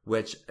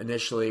 which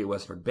initially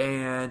was her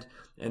band,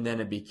 and then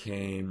it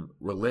became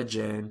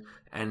religion,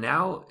 and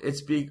now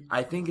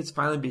I think it's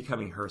finally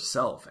becoming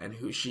herself and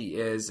who she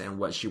is and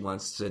what she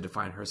wants to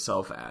define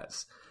herself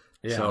as.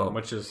 Yeah, so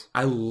which is...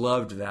 I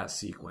loved that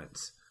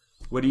sequence.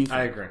 What do you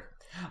think?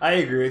 I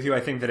agree with you. I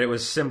think that it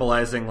was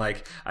symbolizing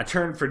like a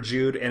turn for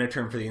Jude and a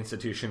turn for the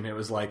institution. It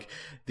was like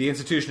the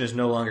institution is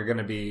no longer going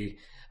to be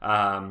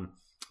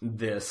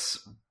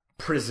this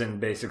prison,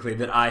 basically,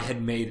 that I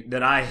had made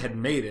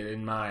it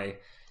in my,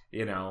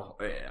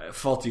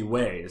 faulty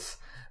ways.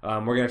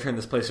 We're going to turn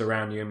this place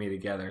around, you and me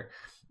together.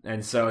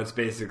 And so it's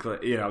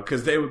basically,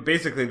 because they were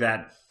basically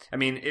that. I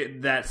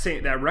mean,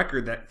 that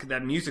record,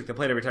 that music that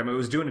played every time, it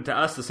was doing it to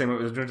us the same way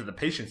it was doing it to the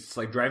patients. It's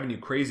like driving you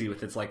crazy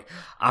with its like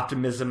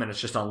optimism, and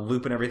it's just on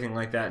loop and everything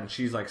like that. And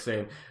she's like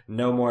saying,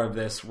 "No more of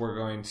this. We're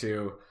going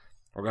to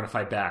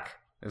fight back."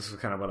 This is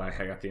kind of what I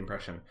got the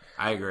impression.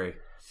 I agree.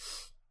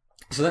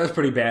 So that was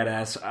pretty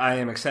badass. I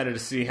am excited to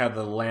see how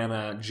the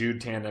Lana Jude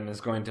tandem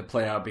is going to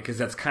play out, because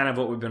that's kind of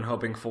what we've been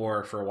hoping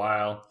for a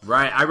while.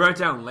 Right. I wrote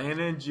down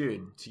Lana and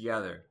Jude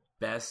together.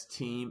 Best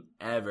team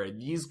ever.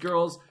 These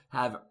girls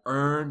have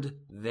earned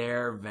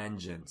their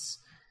vengeance.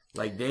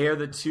 Like, they are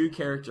the two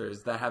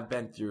characters that have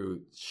been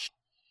through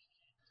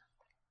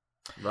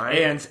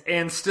right?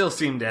 And still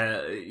seem to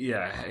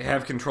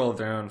have control of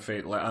their own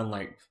fate,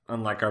 unlike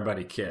our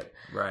buddy Kit.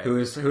 Right. Who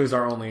is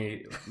our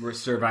only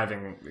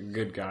surviving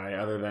good guy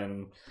other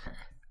than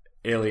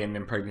alien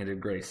impregnated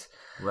Grace.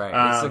 Right.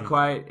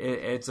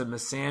 It's a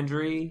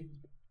misandry,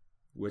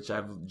 which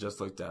I've just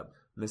looked up.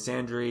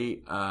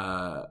 Misandry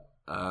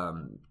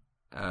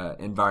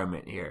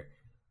environment here.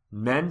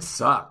 Men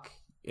suck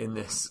in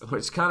this,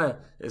 which kind of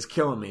is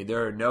killing me.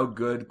 There are no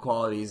good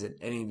qualities in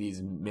any of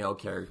these male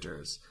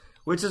characters,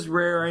 which is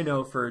rare, I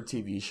know, for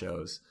TV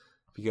shows,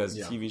 because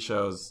TV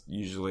shows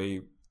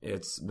usually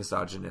it's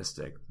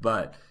misogynistic.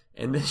 But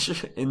in this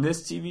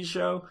TV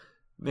show,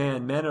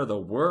 man, men are the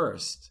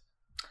worst.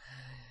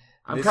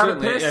 I'm kind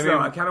of pissed, though.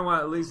 I kind of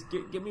want to at least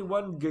give me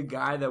one good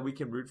guy that we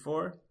can root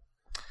for.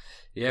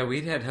 Yeah,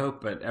 we'd had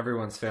hope, but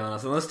everyone's failing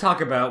us. And let's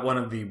talk about one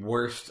of the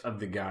worst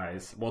of the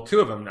guys. Well, two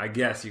of them, I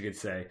guess you could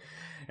say.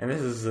 And this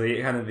is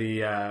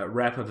the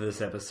wrap of this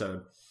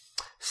episode.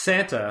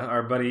 Santa,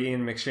 our buddy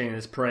Ian McShane,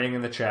 is praying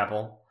in the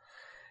chapel.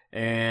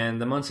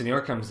 And the Monsignor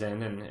comes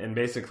in, and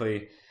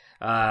basically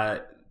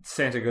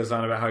Santa goes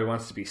on about how he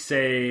wants to be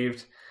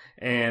saved.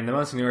 And the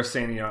Monsignor is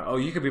saying, oh,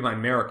 you could be my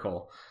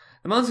miracle.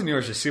 The Monsignor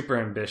is just super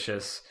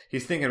ambitious.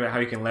 He's thinking about how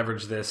he can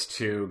leverage this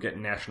to get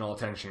national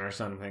attention or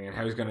something, and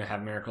how he's going to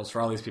have miracles for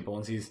all these people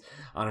once he's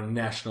on a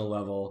national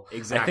level.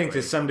 Exactly. I think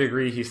to some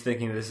degree he's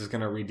thinking this is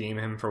going to redeem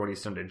him for what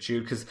he's done to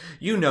Jude, because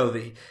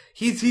that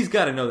he's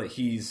got to know that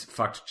he's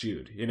fucked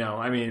Jude.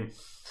 I mean,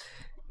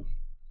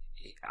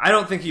 I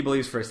don't think he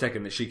believes for a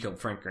second that she killed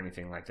Frank or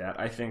anything like that.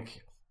 I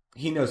think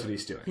he knows what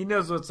he's doing. He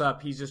knows what's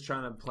up. He's just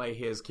trying to play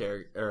his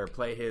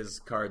play his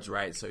cards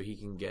right so he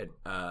can get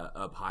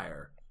up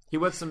higher. He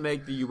wants to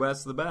make the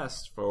U.S. the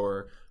best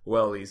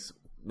at least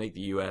make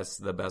the U.S.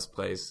 the best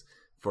place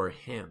for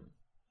him,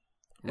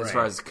 as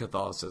far as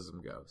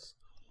Catholicism goes.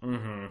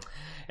 Mm-hmm.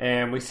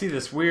 And we see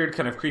this weird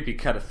kind of creepy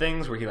cut of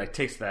things where he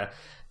takes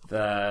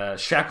the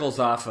shackles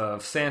off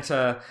of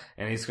Santa,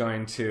 and he's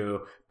going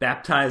to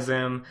baptize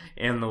him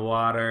in the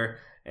water,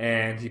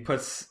 and he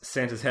puts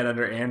Santa's head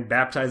under and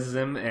baptizes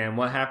him, and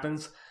what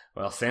happens?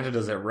 Well, Santa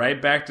does it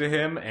right back to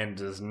him and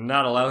does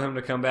not allow him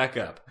to come back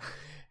up.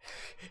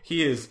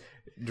 He is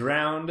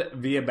drowned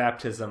via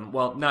baptism.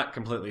 Well, not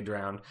completely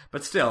drowned,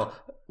 but still,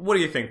 what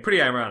do you think?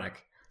 Pretty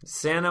ironic.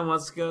 Santa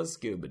wants to go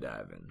scuba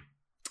diving.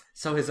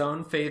 So his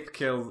own faith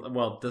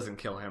doesn't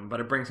kill him, but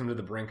it brings him to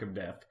the brink of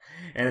death.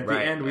 And at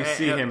the end, we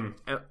see him...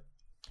 I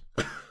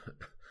was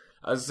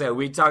going to say,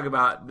 we talked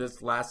about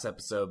this last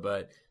episode,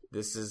 but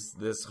this is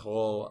this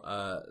whole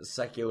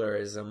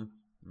secularism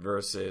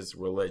versus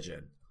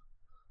religion.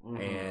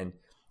 Mm-hmm. And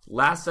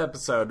last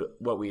episode,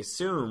 what we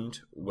assumed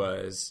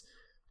was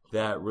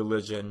that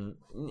religion,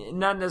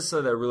 not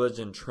necessarily that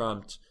religion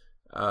trumped,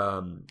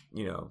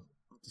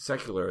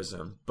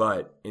 secularism,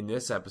 but in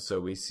this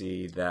episode we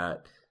see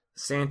that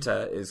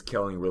Santa is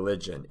killing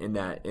religion in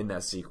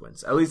that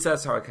sequence. At least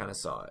that's how I kind of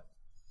saw it.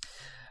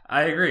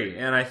 I agree,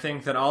 and I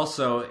think that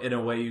also, in a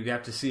way, you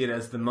have to see it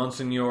as the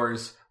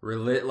Monsignor's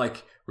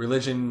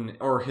religion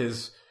or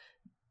his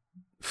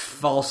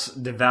false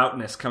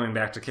devoutness coming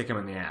back to kick him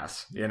in the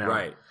ass.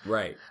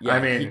 Right. Yeah, I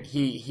mean,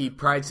 he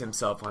prides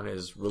himself on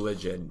his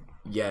religion.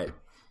 Yet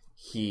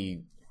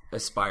he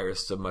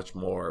aspires to much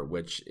more,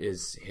 which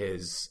is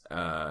his.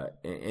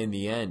 In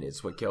the end,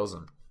 it's what kills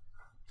him.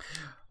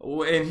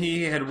 And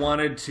he had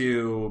wanted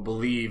to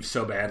believe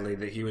so badly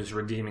that he was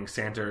redeeming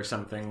Santa or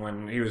something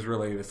when he was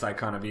really this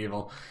icon of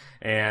evil.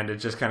 And it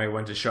just kind of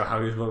went to show how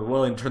he was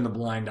willing to turn the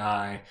blind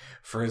eye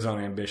for his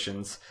own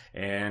ambitions.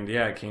 And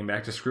yeah, it came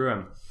back to screw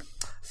him.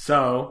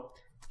 So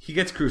he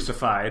gets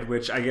crucified,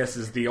 which I guess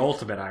is the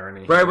ultimate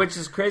irony. Right, which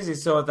is crazy.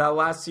 So at that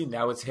last scene,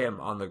 that was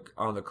him on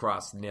the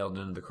cross, nailed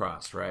into the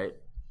cross, right?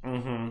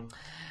 Mm-hmm.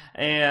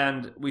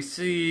 And we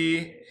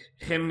see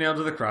him nailed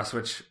to the cross,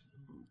 which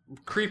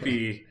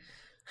creepy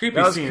that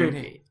was scene.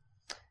 Creepy.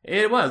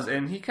 It was,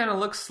 and he kind of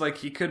looks like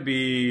he could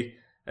be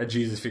a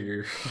Jesus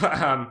figure.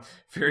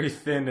 Very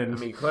thin and... I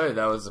mean, clearly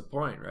that was the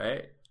point,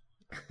 right?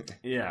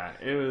 Yeah,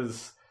 it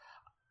was...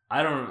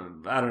 I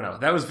don't know.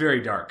 That was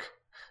very dark.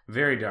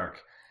 Very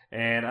dark.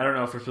 And I don't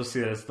know if we're supposed to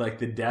see that as like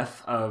the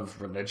death of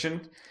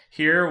religion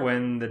here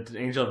when the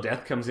angel of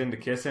death comes in to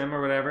kiss him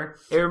or whatever.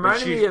 It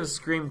reminded me of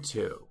Scream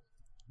 2.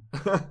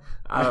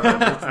 I don't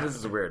know. This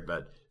is weird,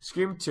 but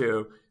Scream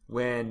 2,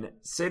 when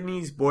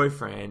Sydney's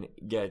boyfriend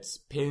gets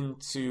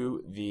pinned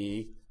to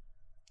the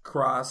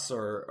cross,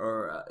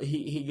 or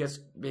he gets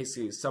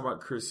basically somewhat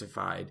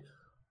crucified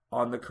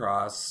on the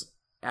cross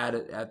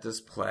at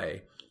this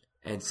play,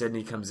 and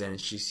Sydney comes in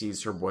and she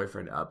sees her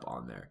boyfriend up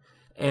on there.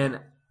 And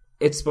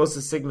it's supposed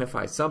to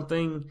signify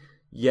something,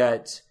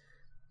 yet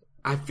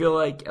I feel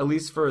like, at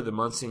least for the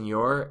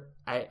Monsignor,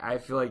 I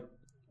feel like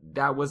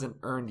that wasn't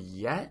earned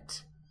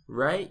yet.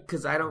 Right?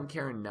 Because I don't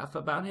care enough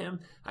about him.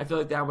 I feel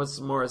like that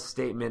was more a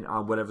statement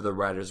on whatever the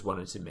writers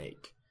wanted to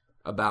make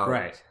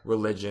about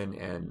religion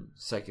and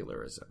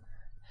secularism.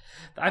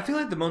 I feel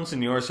like the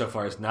Monsignor so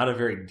far is not a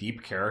very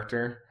deep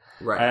character.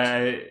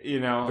 Right.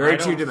 Very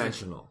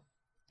two-dimensional.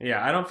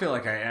 I don't feel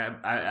like I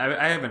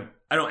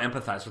don't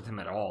empathize with him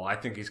at all. I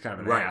think he's kind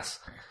of an ass.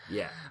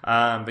 Yeah.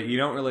 But you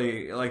don't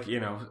really,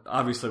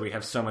 obviously we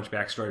have so much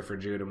backstory for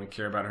Jude and we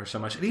care about her so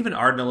much. And even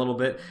Arden a little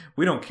bit.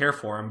 We don't care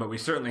for him, but we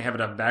certainly have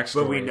enough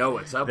backstory. But we know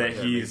what's up with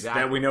him.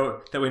 Exactly.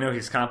 That we know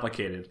he's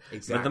complicated.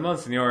 Exactly. But the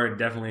Monsignor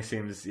definitely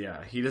seems,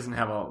 he doesn't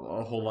have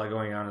a whole lot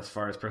going on as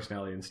far as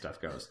personality and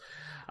stuff goes.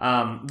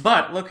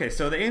 But, okay,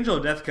 so the angel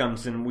of death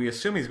comes and we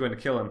assume he's going to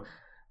kill him.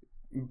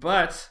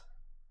 But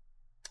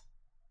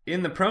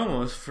in the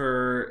promos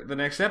for the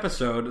next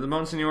episode, the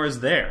Monsignor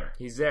is there.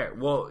 He's there.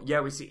 Well, yeah,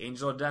 we see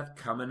Angel of Death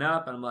coming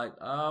up, and I'm like,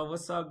 oh,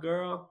 what's up,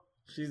 girl?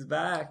 She's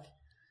back.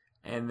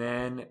 And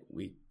then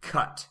we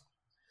cut.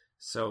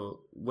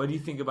 So, what do you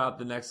think about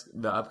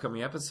the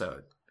upcoming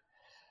episode?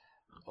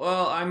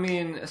 Well, I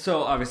mean,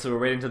 so obviously we're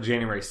waiting until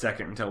January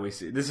 2nd until we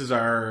see. This is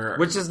our...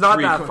 Which is not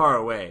that far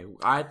away.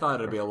 I thought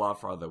it'd be a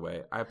lot farther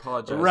away. I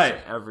apologize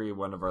to every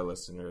one of our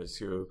listeners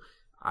who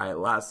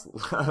last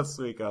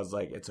week I was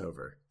like, it's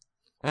over.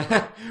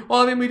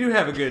 Well, I mean, we do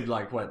have a good,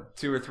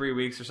 2 or 3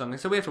 weeks or something,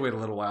 so we have to wait a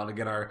little while to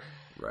get our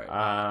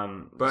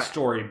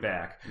story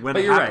back.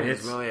 But you're right.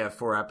 We only have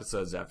 4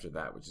 episodes after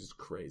that, which is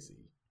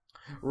crazy.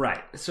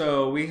 Right.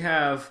 So we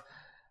have,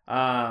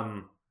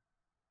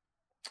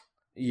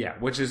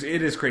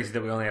 it is crazy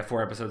that we only have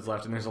 4 episodes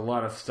left, and there's a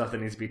lot of stuff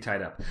that needs to be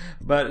tied up.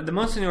 But the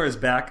Monsignor is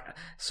back,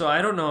 so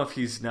I don't know if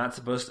he's not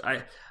supposed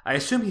to... I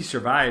assume he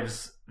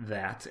survives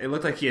that. It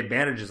looked like he had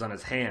bandages on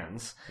his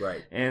hands.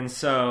 Right. And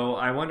so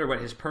I wonder what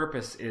his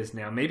purpose is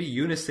now. Maybe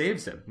Eunice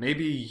saves him.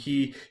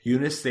 Maybe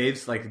Eunice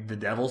saves, the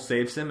devil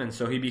saves him, and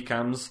so he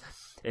becomes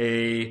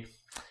a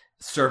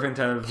servant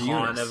of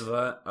Eunice.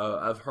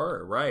 Of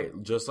her, right.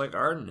 Just like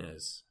Arden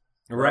is.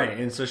 Right,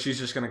 and so she's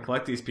just going to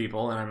collect these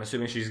people, and I'm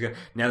assuming she's going to,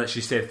 now that she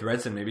saved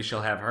Thredson, maybe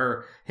she'll have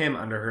him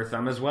under her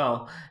thumb as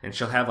well, and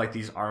she'll have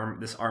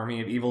this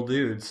army of evil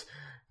dudes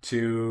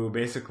to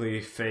basically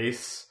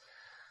face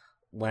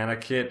Lana,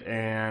 Kit,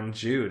 and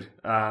Jude.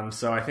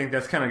 So I think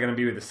that's kind of going to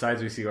be with the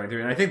sides we see going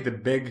through, and I think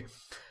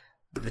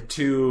the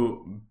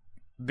 2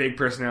 big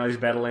personalities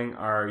battling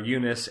are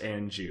Eunice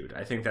and Jude.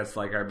 I think that's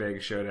our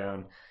big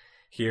showdown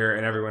here,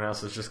 and everyone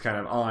else is just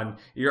kind of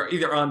you're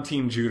either on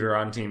Team Jude or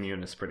on Team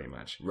Eunice, pretty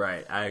much.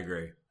 Right, I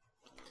agree.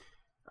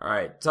 All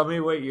right, tell me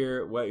what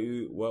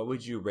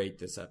would you rate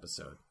this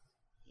episode?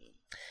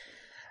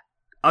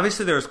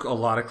 Obviously, there's a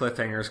lot of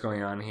cliffhangers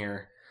going on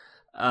here,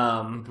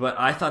 but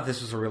I thought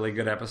this was a really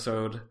good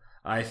episode.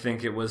 I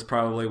think it was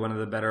probably one of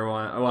the better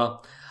ones.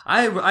 Well,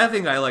 I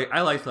think I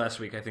liked last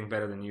week. I think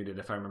better than you did,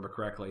 if I remember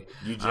correctly.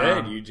 You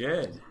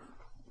did.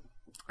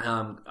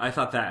 I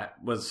thought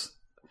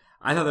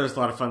there was a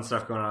lot of fun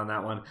stuff going on in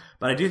that one,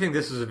 but I do think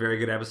this was a very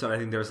good episode. I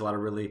think there was a lot of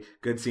really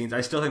good scenes.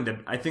 I think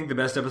the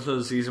best episode of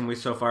the season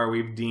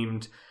we've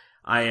deemed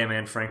I Am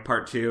Anne Frank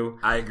Part 2.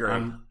 I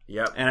agree.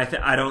 Yep. And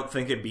I don't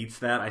think it beats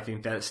that. I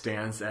think that it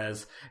stands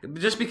as,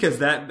 just because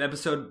that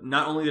episode,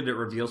 not only did it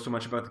reveal so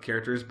much about the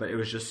characters, but it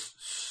was just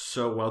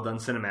so well done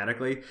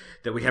cinematically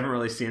that we haven't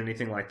really seen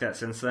anything like that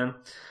since then.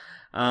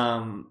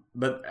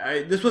 But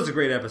this was a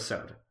great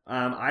episode.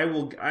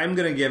 I'm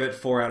going to give it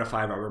 4 out of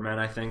 5 Rubbermen,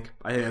 I think.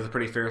 I think that's a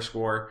pretty fair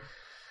score.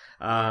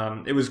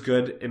 It was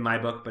good in my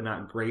book, but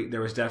not great.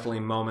 There was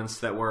definitely moments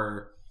that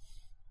were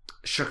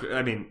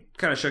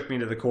kind of shook me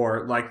to the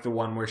core, like the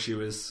one where she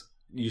was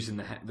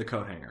using the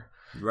coat hanger.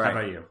 Right. How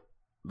about you?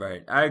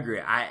 Right. I agree.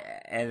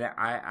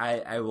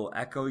 I will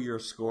echo your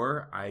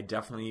score. I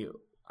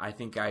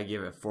think I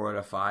give it 4 out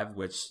of 5,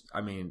 which,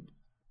 I mean,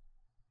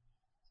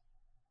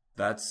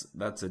 that's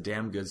a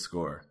damn good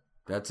score.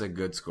 That's a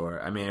good score.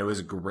 I mean, it was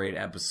a great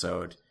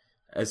episode,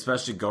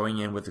 especially going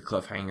in with the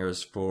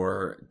cliffhangers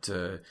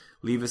to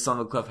leave us on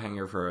the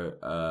cliffhanger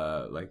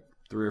for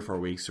 3 or 4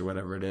 weeks or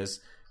whatever it is.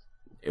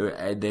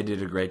 They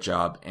did a great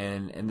job.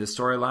 And the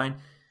storyline,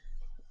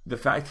 the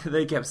fact that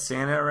they kept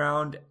Santa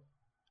around,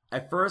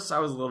 at first I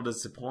was a little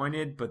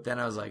disappointed, but then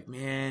I was like,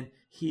 man,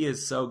 he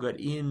is so good.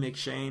 Ian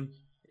McShane.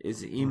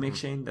 Is it Ian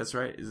McShane? That's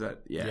right? Is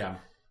that? Yeah.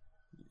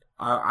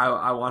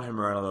 I want him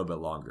around a little bit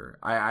longer.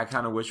 I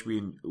kind of wish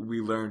we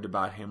learned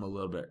about him a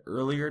little bit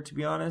earlier, to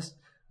be honest.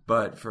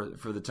 But for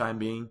the time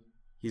being,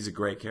 he's a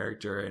great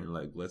character, and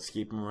like let's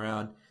keep him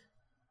around.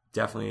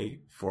 Definitely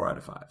 4 out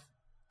of 5.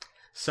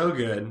 So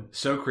good,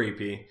 so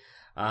creepy.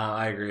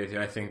 I agree with you.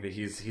 I think that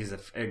he's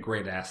a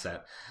great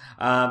asset.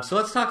 So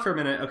let's talk for a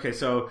minute. Okay,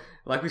 so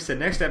like we said,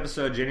 next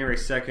episode, January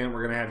 2nd,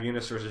 we're going to have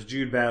Eunice versus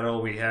Jude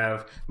battle. We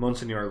have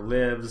Monsignor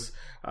lives.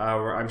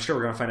 I'm sure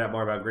we're going to find out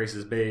more about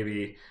Grace's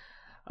baby.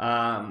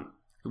 Well,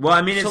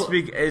 I mean,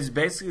 it's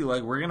basically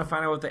like we're going to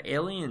find out what the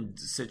alien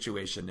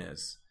situation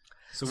is.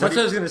 So that's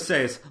what I was going to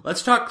say is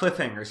let's talk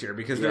cliffhangers here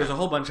because there's a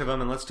whole bunch of them,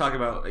 and let's talk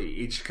about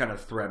each kind of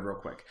thread real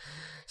quick.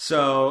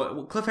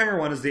 So cliffhanger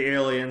 1 is the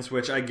aliens,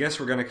 which I guess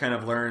we're going to kind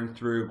of learn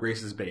through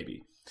Grace's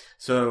baby.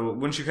 So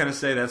wouldn't you kind of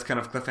say that's kind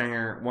of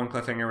one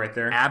cliffhanger right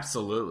there?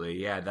 Absolutely,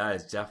 yeah. That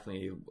is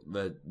definitely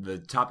the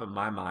top of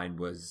my mind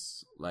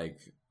was like,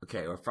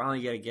 okay, we're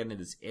finally going to get into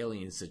this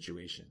alien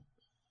situation.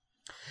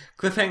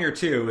 Cliffhanger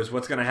 2 is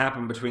what's going to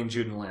happen between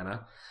Jude and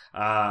Lana.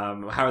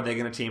 How are they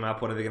going to team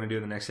up? What are they going to do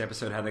in the next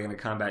episode? How are they going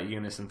to combat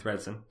Eunice and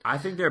Thredson? I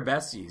think they're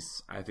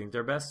besties. I think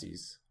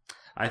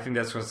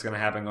that's what's going to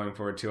happen going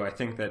forward too. I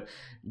think that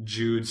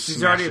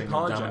She's already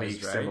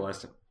apologized, right?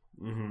 Symbolized.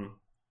 Mm-hmm.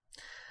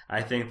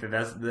 I think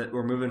that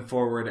we're moving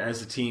forward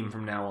as a team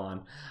from now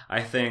on.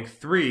 I think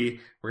 3,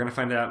 we're going to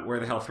find out where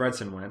the hell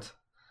Thredson went,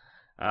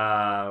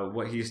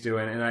 what he's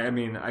doing,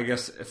 and I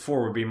guess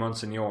 4 would be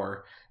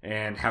Monsignor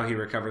and how he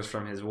recovers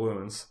from his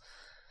wounds.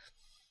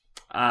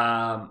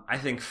 I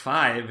think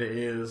 5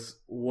 is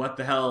what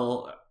the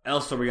hell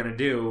else are we going to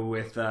do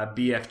with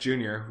BF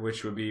Jr.,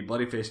 which would be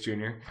Bloodyface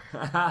Jr.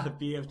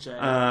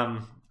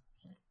 BFJ.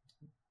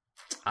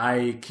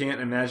 I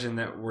can't imagine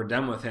that we're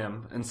done with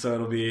him, and so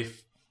it'll be,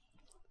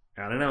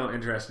 I don't know,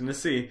 interesting to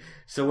see.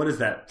 So what is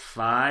that,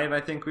 5,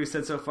 I think we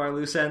said so far,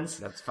 loose ends?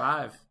 That's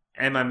 5.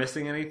 Am I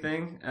missing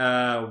anything?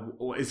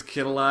 Is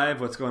Kit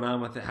alive? What's going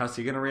on with it? How's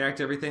he going to react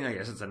to everything? I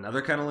guess it's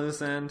another kind of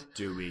loose end.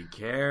 Do we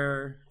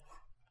care?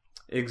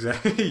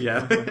 Exactly.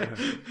 Yeah,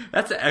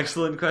 that's an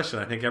excellent question.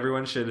 I think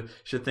everyone should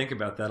think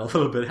about that a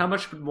little bit. How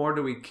much more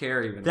do we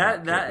care? Even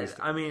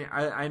I mean,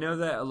 I know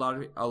that a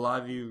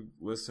lot of you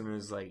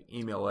listeners like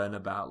email in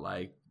about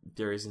like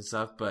theories and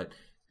stuff, but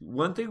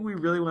one thing we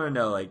really want to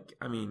know, like,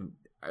 I mean,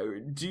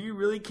 do you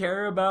really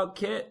care about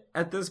Kit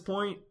at this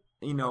point?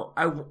 You know,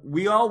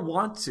 we all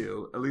want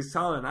to, at least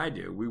Tyler and I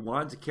do. We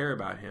want to care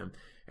about him.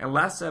 And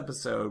last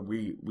episode,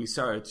 we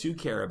started to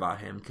care about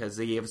him because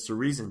they gave us a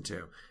reason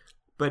to.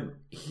 But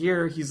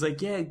here, he's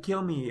like, yeah,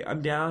 kill me.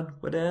 I'm down.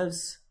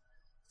 Whatevs.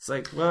 It's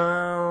like,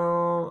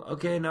 well,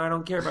 okay, no, I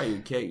don't care about you,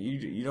 Kit.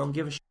 You don't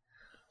give a shit.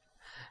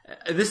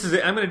 I'm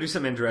going to do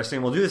something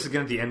interesting. We'll do this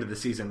again at the end of the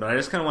season, but I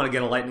just kind of want to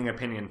get a lightning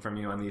opinion from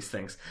you on these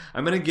things.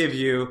 I'm going to give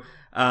you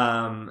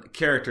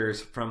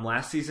characters from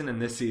last season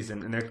and this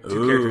season, and they're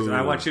 2 characters, and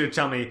I want you to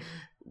tell me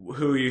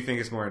who you think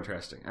is more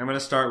interesting. I'm going to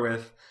start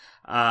with,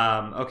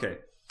 okay,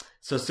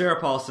 so Sarah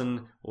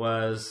Paulson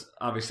was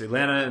obviously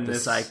Lana in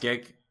this.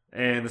 Psychic.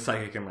 And the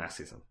psychic in last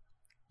season.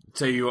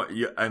 So you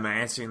am I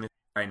answering this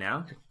right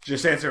now?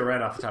 Just answer it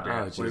right off the top of your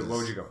head. What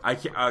would you go? I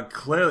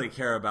clearly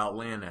care about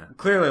Lana.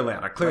 Clearly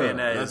Lana.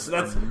 Lana is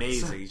that's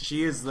amazing.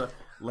 She is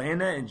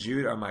Lana and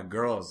Jude are my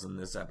girls in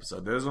this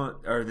episode.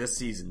 This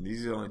season.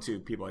 These are the only 2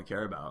 people I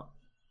care about.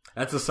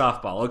 That's a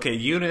softball. Okay,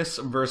 Eunice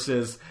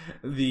versus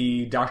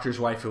the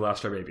doctor's wife who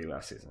lost her baby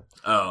last season.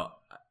 Oh,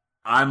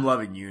 I'm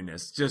loving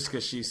Eunice just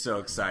because she's so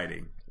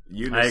exciting.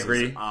 Eunice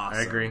is awesome.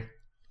 I agree.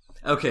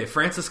 Okay,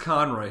 Frances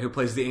Conroy, who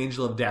plays the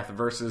Angel of Death,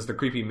 versus the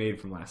creepy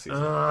maid from last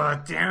season.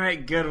 Oh, damn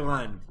it! Good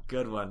one.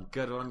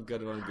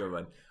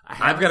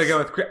 I've got to go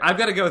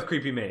with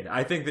creepy maid.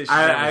 I think that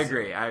I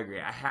agree.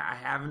 I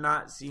have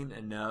not seen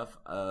enough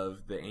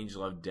of the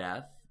Angel of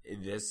Death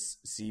in this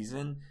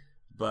season,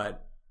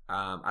 but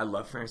I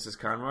love Frances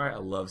Conroy. I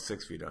love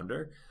 6 Feet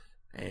Under,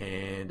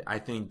 and I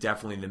think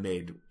definitely the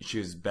maid. She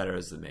was better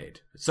as the maid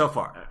so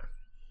far.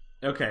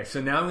 Okay, so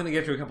now I'm going to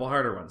get to a couple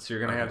harder ones. So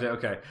you're going to have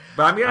to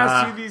but I'm going to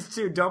ask you these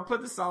 2. Don't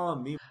put this all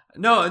on me.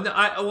 No.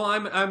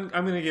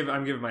 I'm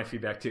giving my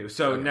feedback too.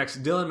 So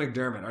next, Dylan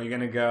McDermott. Are you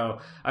going to go?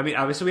 I mean,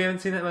 obviously we haven't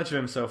seen that much of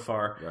him so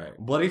far. Right.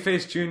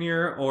 Bloodyface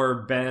Jr.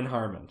 or Ben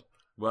Harmon?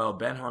 Well,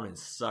 Ben Harmon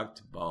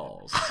sucked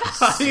balls.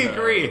 I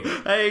agree.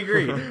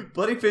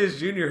 Bloodyface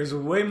Jr. is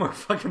way more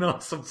fucking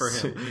awesome for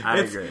him.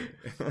 I agree.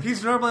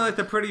 He's normally like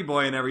the pretty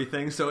boy and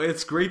everything, so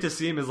it's great to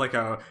see him as like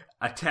a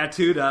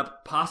tattooed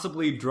up,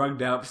 possibly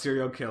drugged out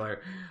serial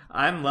killer.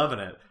 I'm loving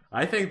it.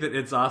 I think that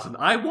it's awesome.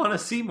 I want to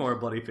see more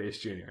Bloodyface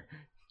Jr.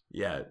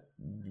 Yeah,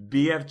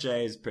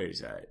 BFJ is pretty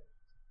tight.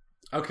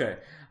 Okay,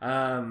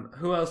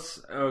 who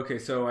else? Okay,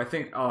 so I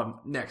think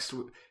next,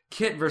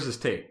 Kit versus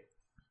Tate.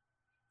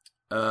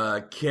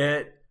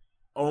 Kit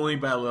only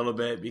by a little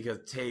bit because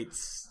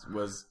Tate's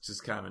was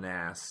just kind of an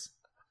ass.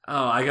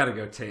 Oh, I gotta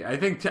go Tate. I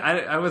think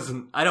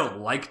I don't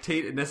like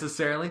Tate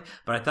necessarily,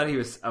 but I thought he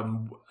was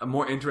a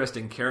more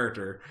interesting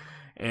character,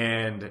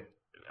 and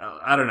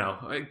I don't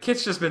know.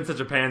 Kit's just been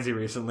such a pansy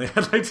recently.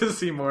 I'd like to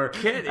see more.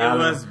 Kit,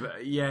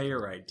 yeah, you're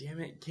right.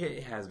 Damn it,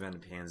 Kit has been a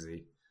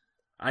pansy.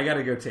 I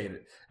gotta go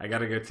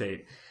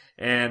Tate.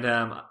 And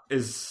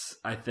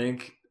I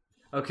think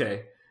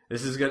okay.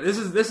 This is good. This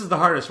is the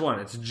hardest one.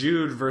 It's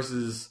Jude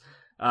versus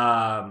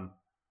what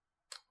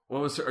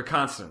was her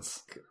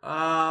Constance?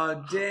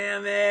 Oh,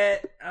 damn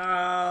it!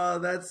 Oh,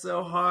 that's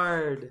so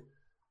hard.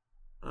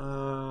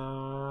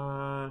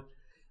 I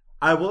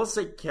will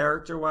say,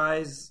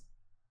 character-wise,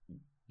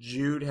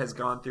 Jude has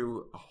gone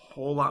through a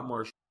whole lot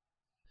more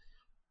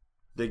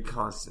than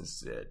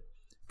Constance did.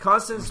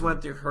 Constance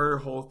went through her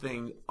whole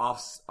thing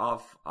off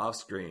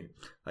screen.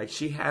 Like,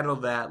 she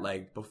handled that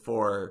like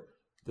before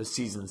the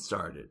season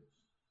started.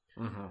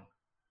 Mm-hmm.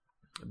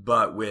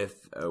 But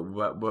with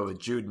with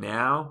Jude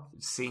now,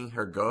 seeing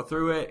her go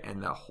through it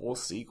and the whole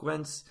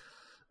sequence,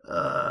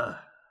 I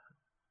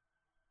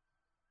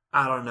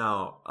don't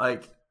know.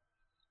 Like,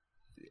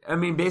 I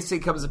mean, basically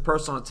it comes to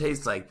personal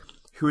taste. Like,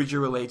 who would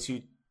you relate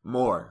to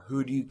more?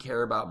 Who do you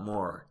care about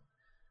more?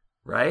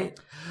 Right?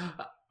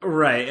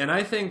 Right. And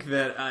I think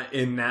that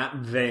in that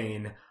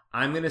vein,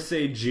 I'm going to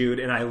say Jude.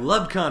 And I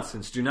loved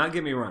Constance. Do not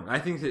get me wrong. I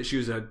think that she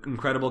was an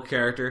incredible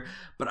character.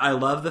 But I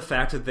love the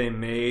fact that they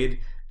made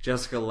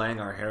Jessica Lange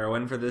our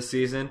heroine for this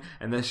season.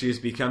 And that she's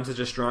become such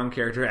a strong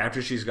character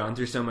after she's gone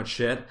through so much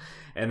shit.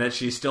 And that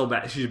she's still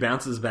back. She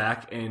bounces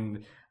back.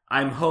 And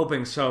I'm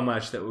hoping so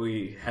much that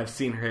we have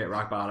seen her hit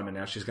rock bottom and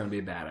now she's going to be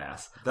a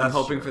badass. I'm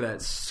hoping for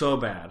that so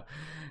bad.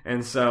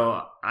 And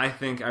so I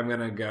think I'm going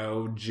to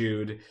go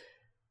Jude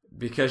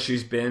because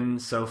she's been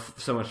so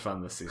much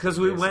fun this season. Because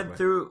we were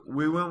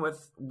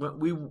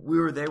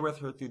there with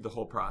her through the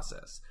whole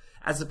process.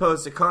 As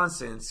opposed to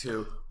Constance,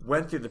 who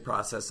went through the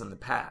process in the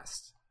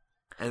past.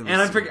 And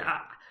I'm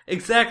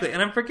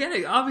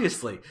forgetting,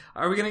 obviously.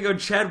 Are we going to go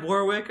Chad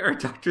Warwick or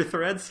Dr.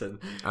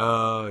 Thredson?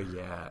 Oh,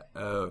 yeah.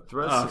 Oh,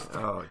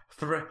 Thredson.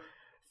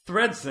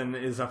 Thredson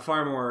is a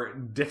far more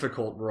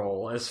difficult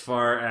role as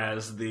far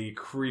as the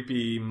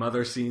creepy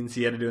mother scenes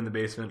he had to do in the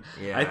basement.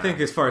 Yeah. I think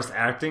as far as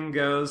acting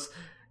goes,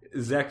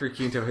 Zachary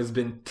Quinto has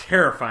been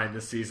terrifying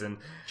this season.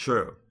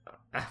 True.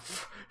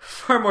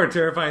 Far more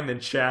terrifying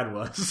than Chad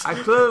was. I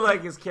clearly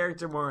like his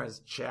character more as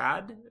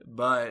Chad,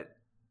 but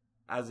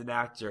as an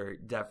actor,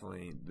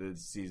 definitely the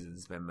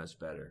season's been much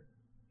better.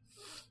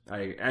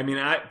 I mean,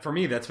 for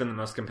me, that's been the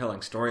most compelling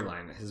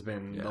storyline. Has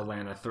been the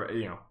Lana,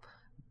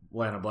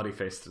 Lana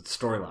Bloodyface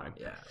storyline.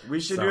 Yeah, we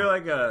should do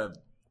like a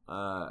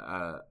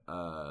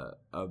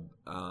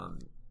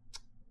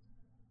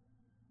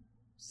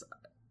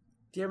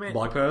damn it,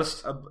 blog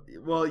post.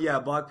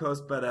 Blog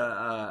post, but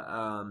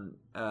a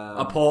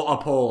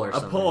poll or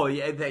something. A poll,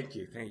 yeah. Thank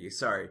you.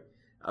 Sorry,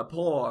 a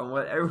poll on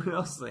what everyone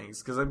else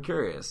thinks because I'm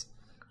curious.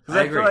 Because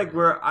I feel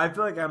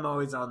like I'm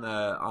always on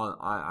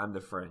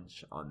the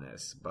fringe on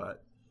this,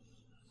 but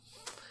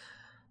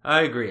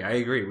I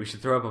agree. We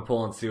should throw up a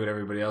poll and see what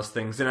everybody else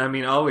thinks. And I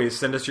mean, always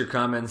send us your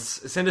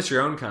comments. Send us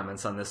your own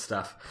comments on this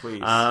stuff.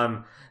 Please.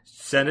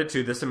 Send it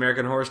to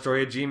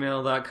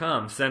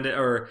thisamericanhorrorstory@gmail.com. Send it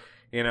or,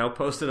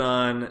 post it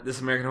on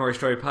This American Horror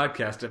Story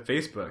Podcast at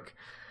Facebook.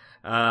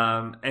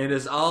 And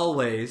as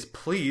always,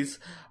 please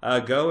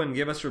go and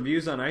give us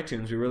reviews on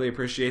iTunes. We really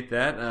appreciate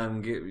that.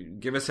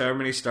 Give us however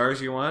many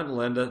stars you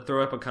want.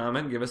 Throw up a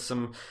comment. Give us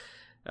some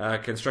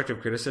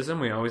constructive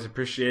criticism. We always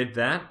appreciate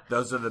that.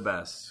 Those are the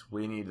best.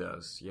 We need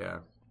those.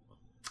 Yeah.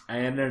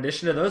 And in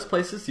addition to those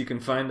places, you can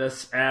find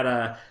us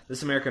at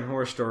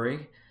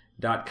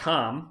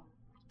thisamericanhorrorstory.com.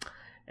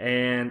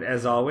 And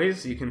as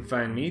always, you can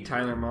find me,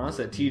 Tyler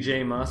Moss, at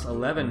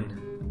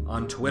TJMoss11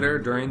 on Twitter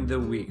during the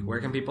week. Where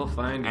can people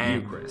find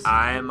you, Chris?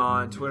 I am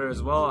on Twitter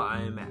as well.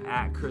 I am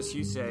at Chris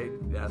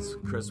Husay. That's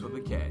Chris with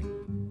a K.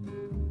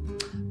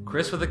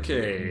 Chris with a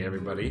K,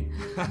 everybody.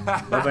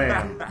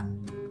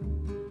 Ba-bam.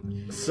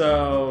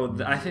 So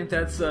I think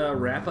that's a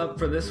wrap up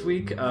for this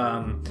week.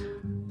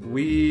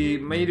 We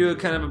may do a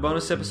kind of a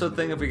bonus episode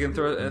thing if we can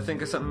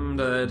think of something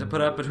to put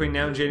up between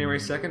now and January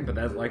 2nd. But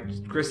that,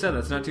 like Chris said,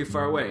 that's not too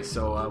far away.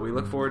 So we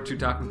look forward to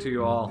talking to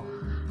you all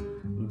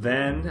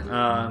then.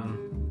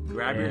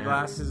 Grab your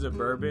glasses of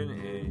bourbon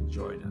and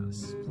join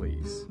us,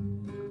 please.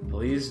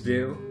 Please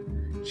do.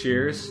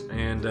 Cheers,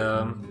 and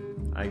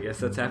I guess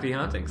that's happy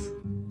hauntings.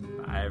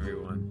 Bye,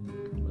 everyone.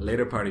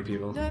 Later, party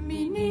people.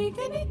 Dominique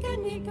et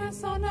Nick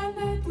s'en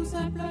allait tout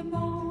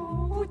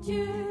simplement,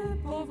 routier,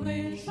 pauvre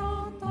et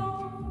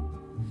chantant.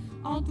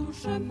 En tout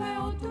chemin,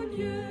 en tout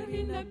lieu,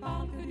 il ne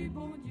parle que du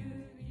bon Dieu.